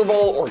Super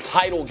Bowl or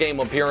title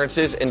game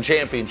appearances and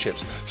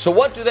championships. So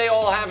what do they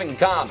all have in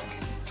common?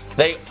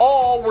 They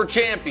all were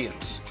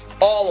champions.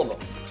 All of them.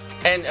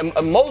 And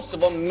most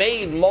of them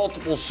made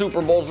multiple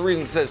Super Bowls. The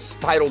reason it says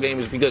title game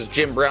is because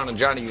Jim Brown and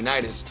Johnny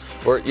Unitas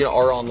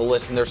are on the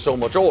list, and they're so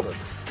much older.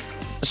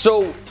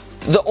 So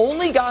the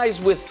only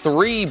guys with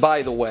 3,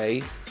 by the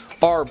way,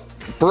 are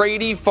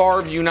Brady,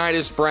 Favre,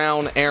 Unitas,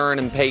 Brown, Aaron,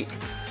 and Peyton.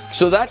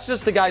 So that's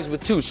just the guys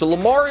with 2. So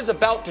Lamar is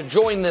about to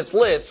join this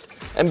list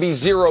and be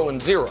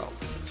 0-0.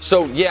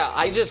 So, yeah,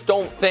 I just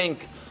don't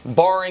think,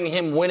 barring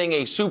him winning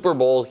a Super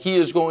Bowl, he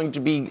is going to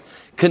be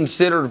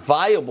considered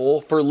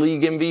viable for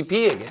league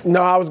MVP again.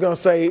 No, I was going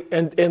to say,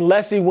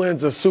 unless he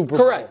wins a Super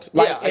Bowl. Correct.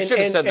 Yeah, I should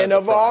have said that. And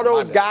of all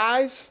those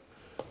guys,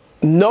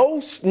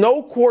 no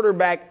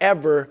quarterback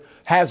ever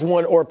has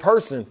won, or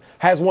person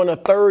has won a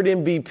third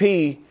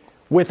MVP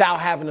without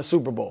having a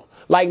Super Bowl.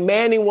 Like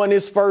Manning won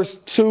his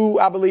first 2,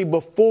 I believe,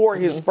 before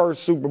his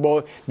first Super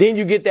Bowl. Then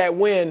you get that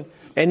win,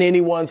 and then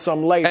he won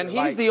some later. And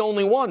he's the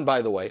only one,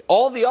 by the way.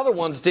 All the other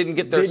ones didn't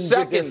get their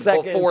second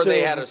before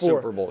they had a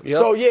Super Bowl. Yep.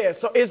 So, yeah,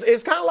 so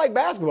it's kind of like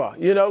basketball.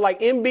 Like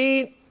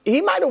Embiid,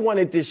 he might have won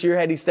it this year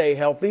had he stayed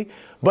healthy.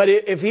 But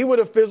if he would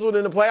have fizzled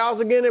in the playoffs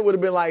again, it would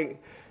have been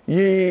like,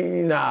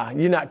 you're not.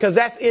 Because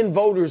that's in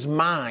voters'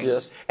 minds.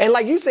 Yes. And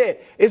like you said,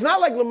 it's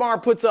not like Lamar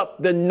puts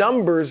up the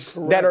numbers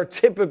that are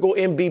typical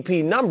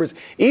MVP numbers.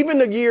 Even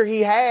the year he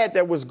had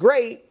that was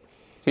great,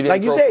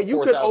 like you said, you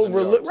could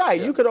overlook.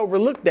 You could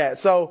overlook that.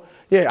 So,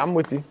 yeah, I'm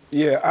with you.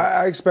 Yeah,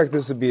 I expect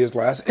this to be his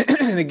last.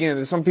 And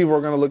again, some people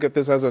are going to look at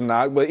this as a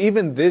knock. But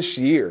even this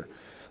year,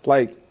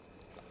 like,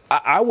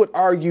 I would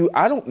argue,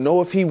 I don't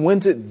know if he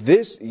wins it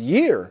this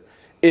year.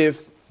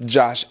 If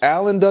Josh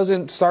Allen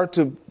doesn't start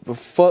to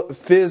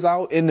fizz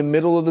out in the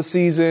middle of the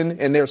season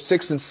and they're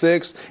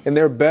 6-6 and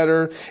they're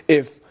better,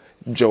 if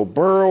Joe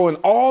Burrow and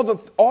all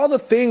the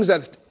things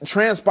that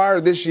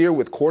transpired this year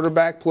with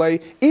quarterback play,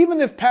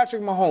 even if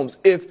Patrick Mahomes,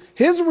 if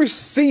his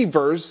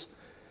receivers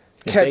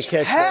catch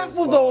half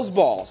of those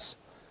balls.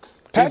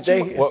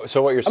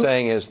 So what you're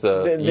saying is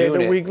they're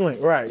the weak link,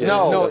 right? Yeah.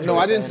 No,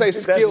 I didn't say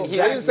skill. I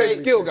didn't say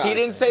skill guys. He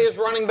didn't say his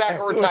running back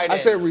or tight end. I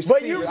said receiver.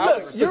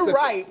 But you're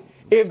right.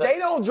 If they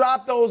don't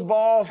drop those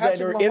balls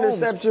that are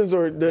interceptions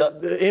or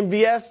the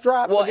MVS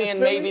drop, well, and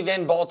maybe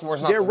then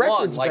Baltimore's not the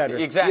one. Better.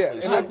 Exactly.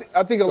 Yeah, and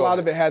I think a lot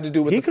of it had to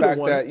do with the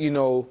fact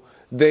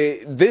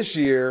that this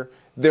year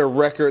their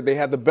record, they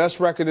had the best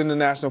record in the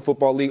National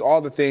Football League, all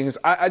the things.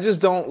 I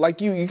just don't,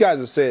 like you guys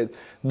have said,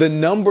 the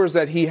numbers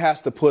that he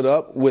has to put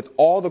up with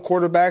all the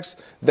quarterbacks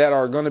that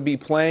are going to be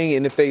playing,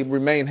 and if they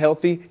remain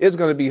healthy, it's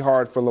going to be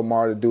hard for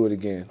Lamar to do it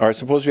again. All right,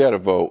 suppose you had a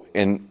vote,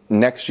 and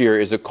next year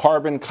is a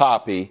carbon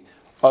copy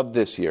of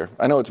this year.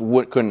 I know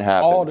couldn't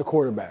happen. All the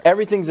quarterbacks.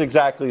 Everything's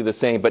exactly the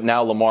same, but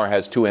now Lamar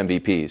has 2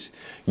 MVPs.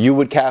 You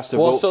would cast a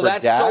vote for Dak? Well, so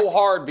that's so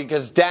hard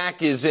because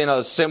Dak is in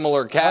a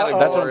similar category.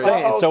 That's what I'm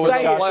saying. So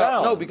is Josh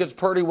Allen. No, because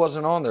Purdy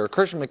wasn't on there.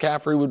 Christian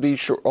McCaffrey would be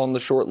on the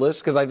short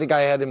list because I think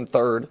I had him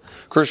 3rd.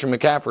 Christian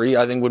McCaffrey,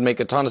 I think, would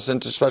make a ton of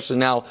sense, especially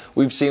now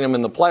we've seen him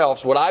in the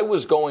playoffs. What I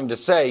was going to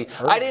say,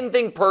 I didn't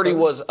think Purdy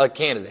was a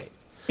candidate.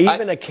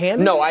 Even a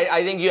candidate? No,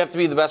 I think you have to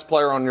be the best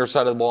player on your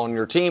side of the ball on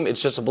your team.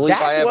 It's just a belief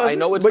I have. I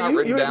know it's not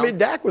written down. But you admit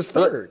Dak was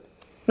 3rd.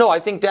 No, I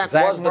think Dak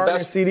was the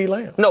best. CD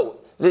Lamb. No.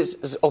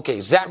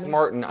 Zach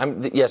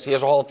Martin. Yes, he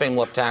has a Hall of Fame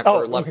left tackle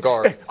or left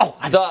guard.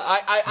 I'm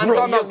talking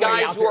about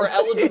guys who are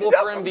eligible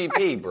for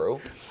MVP,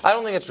 bro. I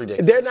don't think it's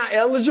ridiculous. They're not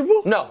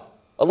eligible? No,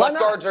 left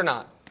guards are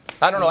not.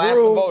 I don't know. Ask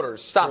the voters.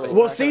 Stop it.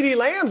 Well, CD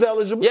Lamb's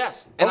eligible.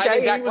 Yes, and I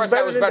think Dak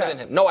Prescott was better than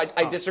him. No, I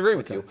distribui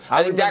with you.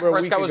 I think Dak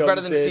Prescott was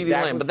better than CD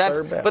Lamb, but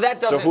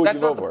that's not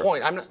the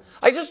point.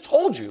 I just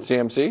told you.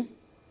 CMC?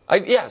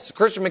 Yes,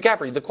 Christian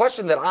McCaffrey. The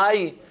question that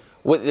I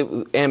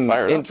am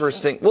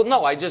interesting. Well,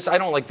 no, I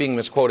don't like being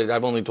misquoted.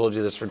 I've only told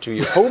you this for 2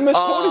 years. Who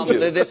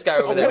misquoted you? This guy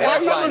over there.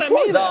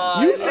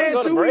 You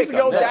said 2 weeks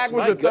ago Dak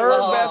was the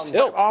 3rd best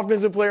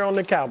offensive player on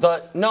the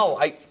Cowboys.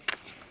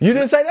 You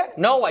didn't say that?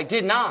 No, I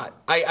did not.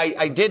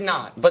 I did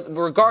not. But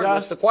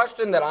regardless, the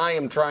question that I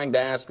am trying to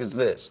ask is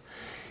this.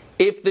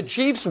 If the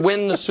Chiefs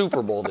win the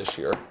Super Bowl this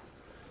year,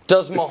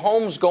 does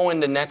Mahomes go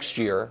into next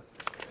year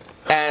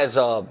as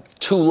a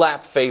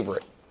 2-lap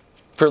favorite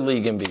for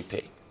league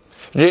MVP?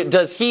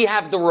 Does he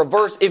have the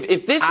reverse?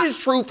 If this is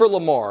true for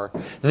Lamar,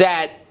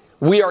 that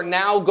we are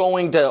now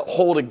going to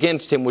hold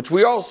against him, which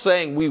we are all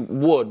saying we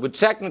would, which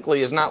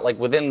technically is not like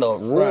within the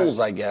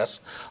rules, I guess,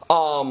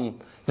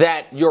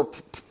 that your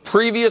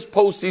previous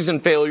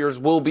postseason failures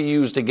will be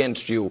used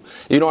against you.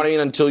 You know what I mean?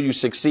 Until you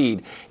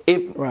succeed.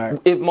 If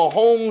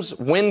Mahomes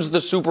wins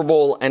the Super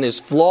Bowl and is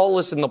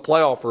flawless in the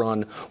playoff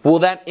run, will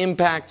that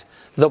impact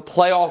the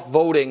playoff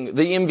voting,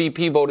 the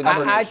MVP voting?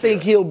 I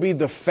think he'll be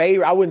the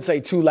favorite. I wouldn't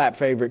say 2-lap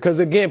favorite because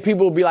again,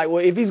 people will be like,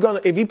 well,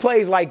 if he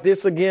plays like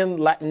this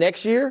again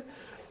next year,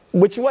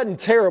 which wasn't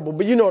terrible,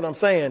 but you know what I'm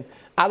saying.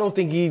 I don't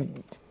think he'd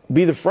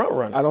be the front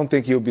runner. I don't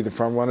think he'll be the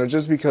front runner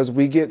just because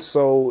we get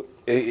so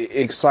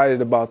excited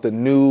about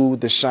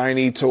the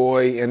shiny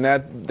toy, and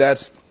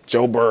that's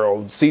Joe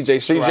Burrow,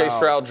 CJ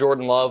Stroud,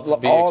 Jordan Love,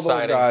 would be all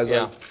exciting. Those guys.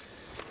 Yeah. Like,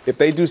 if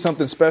they do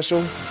something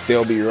special,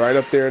 they'll be right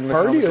up there in the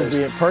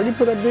conversation. Purdy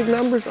put up big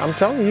numbers. I'm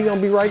telling you, he's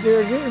going to be right there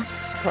again.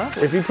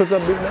 Probably. If he puts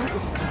up big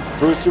numbers.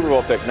 Who's Super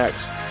Bowl pick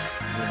next?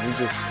 He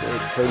just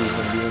Purdy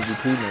going to be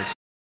MVP next.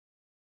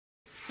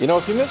 You know,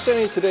 if you missed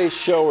any of today's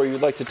show or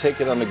you'd like to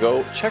take it on the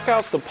go, check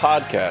out the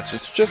podcast.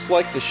 It's just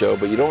like the show,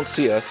 but you don't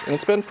see us, and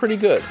it's been pretty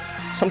good.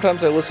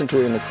 Sometimes I listen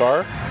to it in the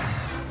car.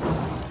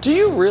 Do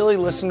you really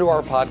listen to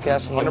our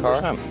podcast in the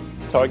 100%. car?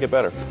 That's how I get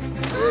better.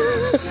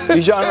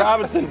 Bijan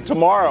Robinson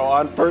tomorrow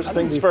on First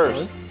Things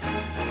First.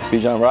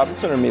 Bijan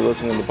Robinson or me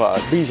listening to the pod?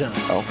 Bijan.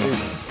 Oh.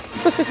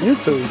 You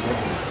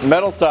too.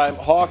 Medals time,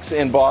 Hawks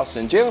in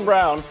Boston. Jaylen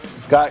Brown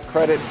got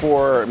credit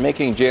for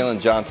making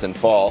Jalen Johnson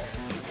fall.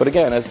 But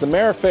again, as the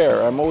mayor of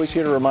fair, I'm always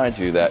here to remind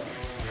you that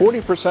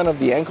 40% of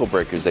the ankle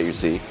breakers that you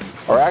see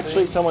are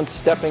actually someone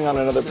stepping on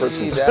another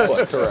person's foot.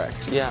 That's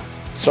correct. Yeah.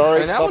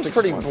 Sorry, and that one's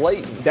pretty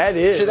blatant. That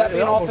is. Should that be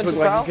an offensive foul?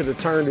 Like he could have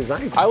turned his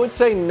ankle. I would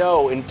say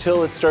no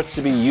until it starts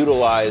to be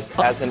utilized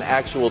as an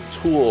actual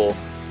tool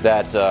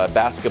that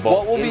basketball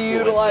What will be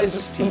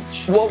utilized?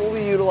 teach. What will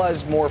be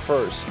utilized more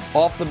first?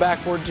 Off the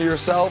backboard to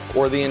yourself,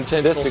 or the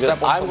intentional This because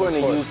step on I'm going someone's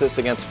to foot? use this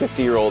against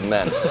 50-year-old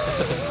men.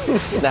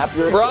 Snap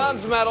your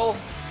Bronze medal.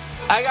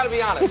 I got to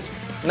be honest.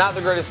 Not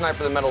the greatest night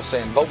for the medal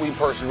stand, but we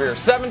persevere.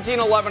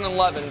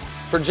 17-11-11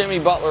 for Jimmy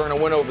Butler in a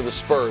win over the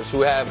Spurs,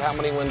 who have how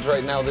many wins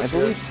right now this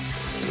year?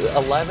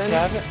 11?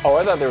 Oh,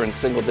 I thought they were in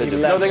single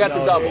digits. No, they got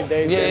the double.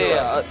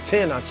 Yeah.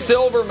 10, I think.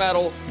 Silver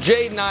medal,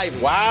 Jaden Ivey.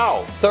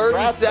 Wow.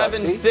 37,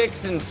 Congrats,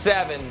 6, and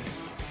 7.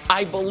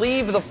 I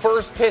believe the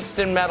first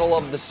Piston medal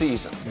of the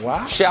season.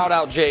 Wow. Shout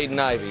out Jaden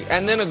Ivey.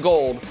 And then a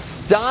gold,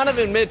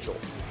 Donovan Mitchell,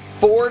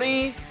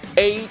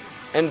 48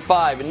 and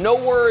 5. And no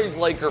worries,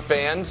 Laker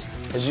fans,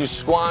 as you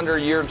squander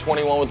year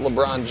 21 with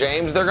LeBron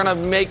James. They're going to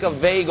make a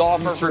vague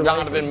offer for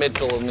Donovan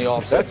Mitchell in the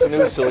offseason. That's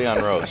news to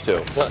Leon Rose, too.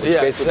 Which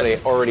Yeah. basically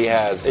already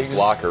has his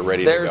locker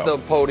ready to go. There's the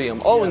podium.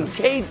 Oh, and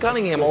Cade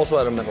Cunningham also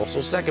had a medal, so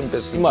second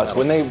Pistons He must, medal.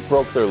 when they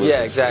broke their losing Yeah,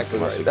 streak, exactly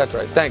they must right. have. That's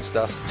right. Thanks,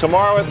 Dust.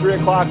 Tomorrow at 3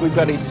 o'clock, we've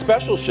got a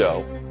special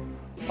show,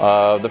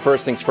 the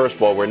First Things First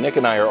Ball, where Nick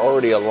and I are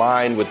already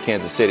aligned with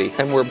Kansas City.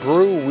 And where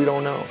Brew, we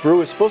don't know.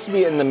 Brew is supposed to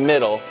be in the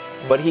middle,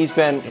 but he's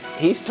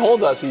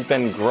told us he's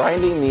been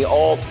grinding the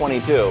all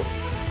 22.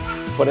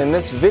 But in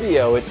this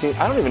video, it seems,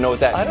 I don't even know what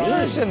that I means. don't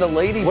understand the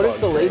ladybug. What is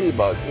the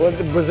ladybug? Well,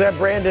 was that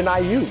Brandon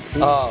Ayuk?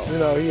 Oh. You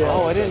know, he has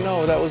Oh, I didn't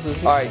know that was his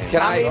All right,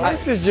 can I mean,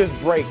 this is just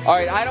breaks. All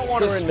right, I don't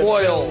want to During the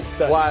spoil film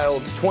study.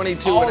 Wild's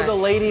 22 Oh, and the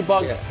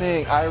ladybug Yeah.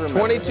 thing. I remember.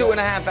 22 and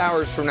a half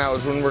hours from now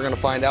is when we're going to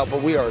find out,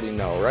 but we already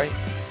know, right?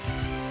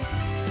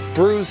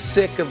 Brew's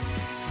sick of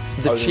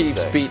the was gonna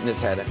Chiefs say. beating his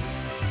head in.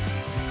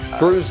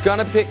 Brew's going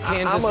to pick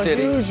Kansas I'm a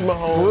City. huge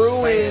Mahomes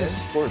Brew fan.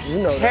 is Of course, you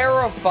know that.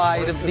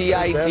 terrified Worst of the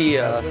is the best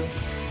idea ever.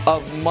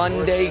 of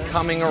Monday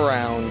coming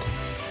around,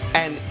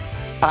 and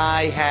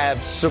I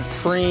have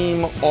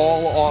supreme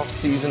all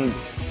off-season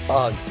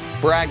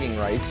bragging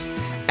rights,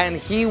 and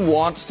he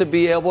wants to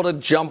be able to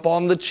jump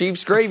on the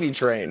Chiefs gravy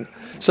train.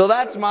 So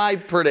that's my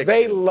prediction.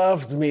 They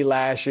loved me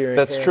last year. in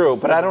That's Kansas true, but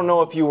City. I don't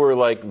know if you were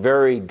like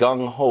very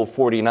gung-ho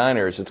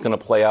 49ers. It's going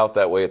to play out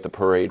that way at the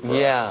parade for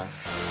Yeah.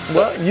 us.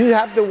 Well, you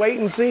have to wait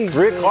and see.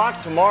 3 o'clock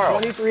tomorrow.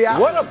 23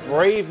 hours. What a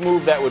brave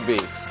move that would be.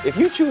 If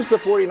you choose the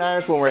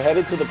 49ers when we're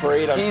headed to the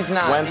parade on He's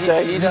not.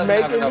 Wednesday. He doesn't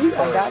have Making enough me, I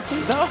courage. got you.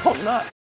 No, I'm not.